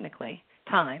technically,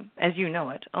 time, as you know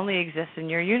it, only exists in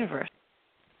your universe.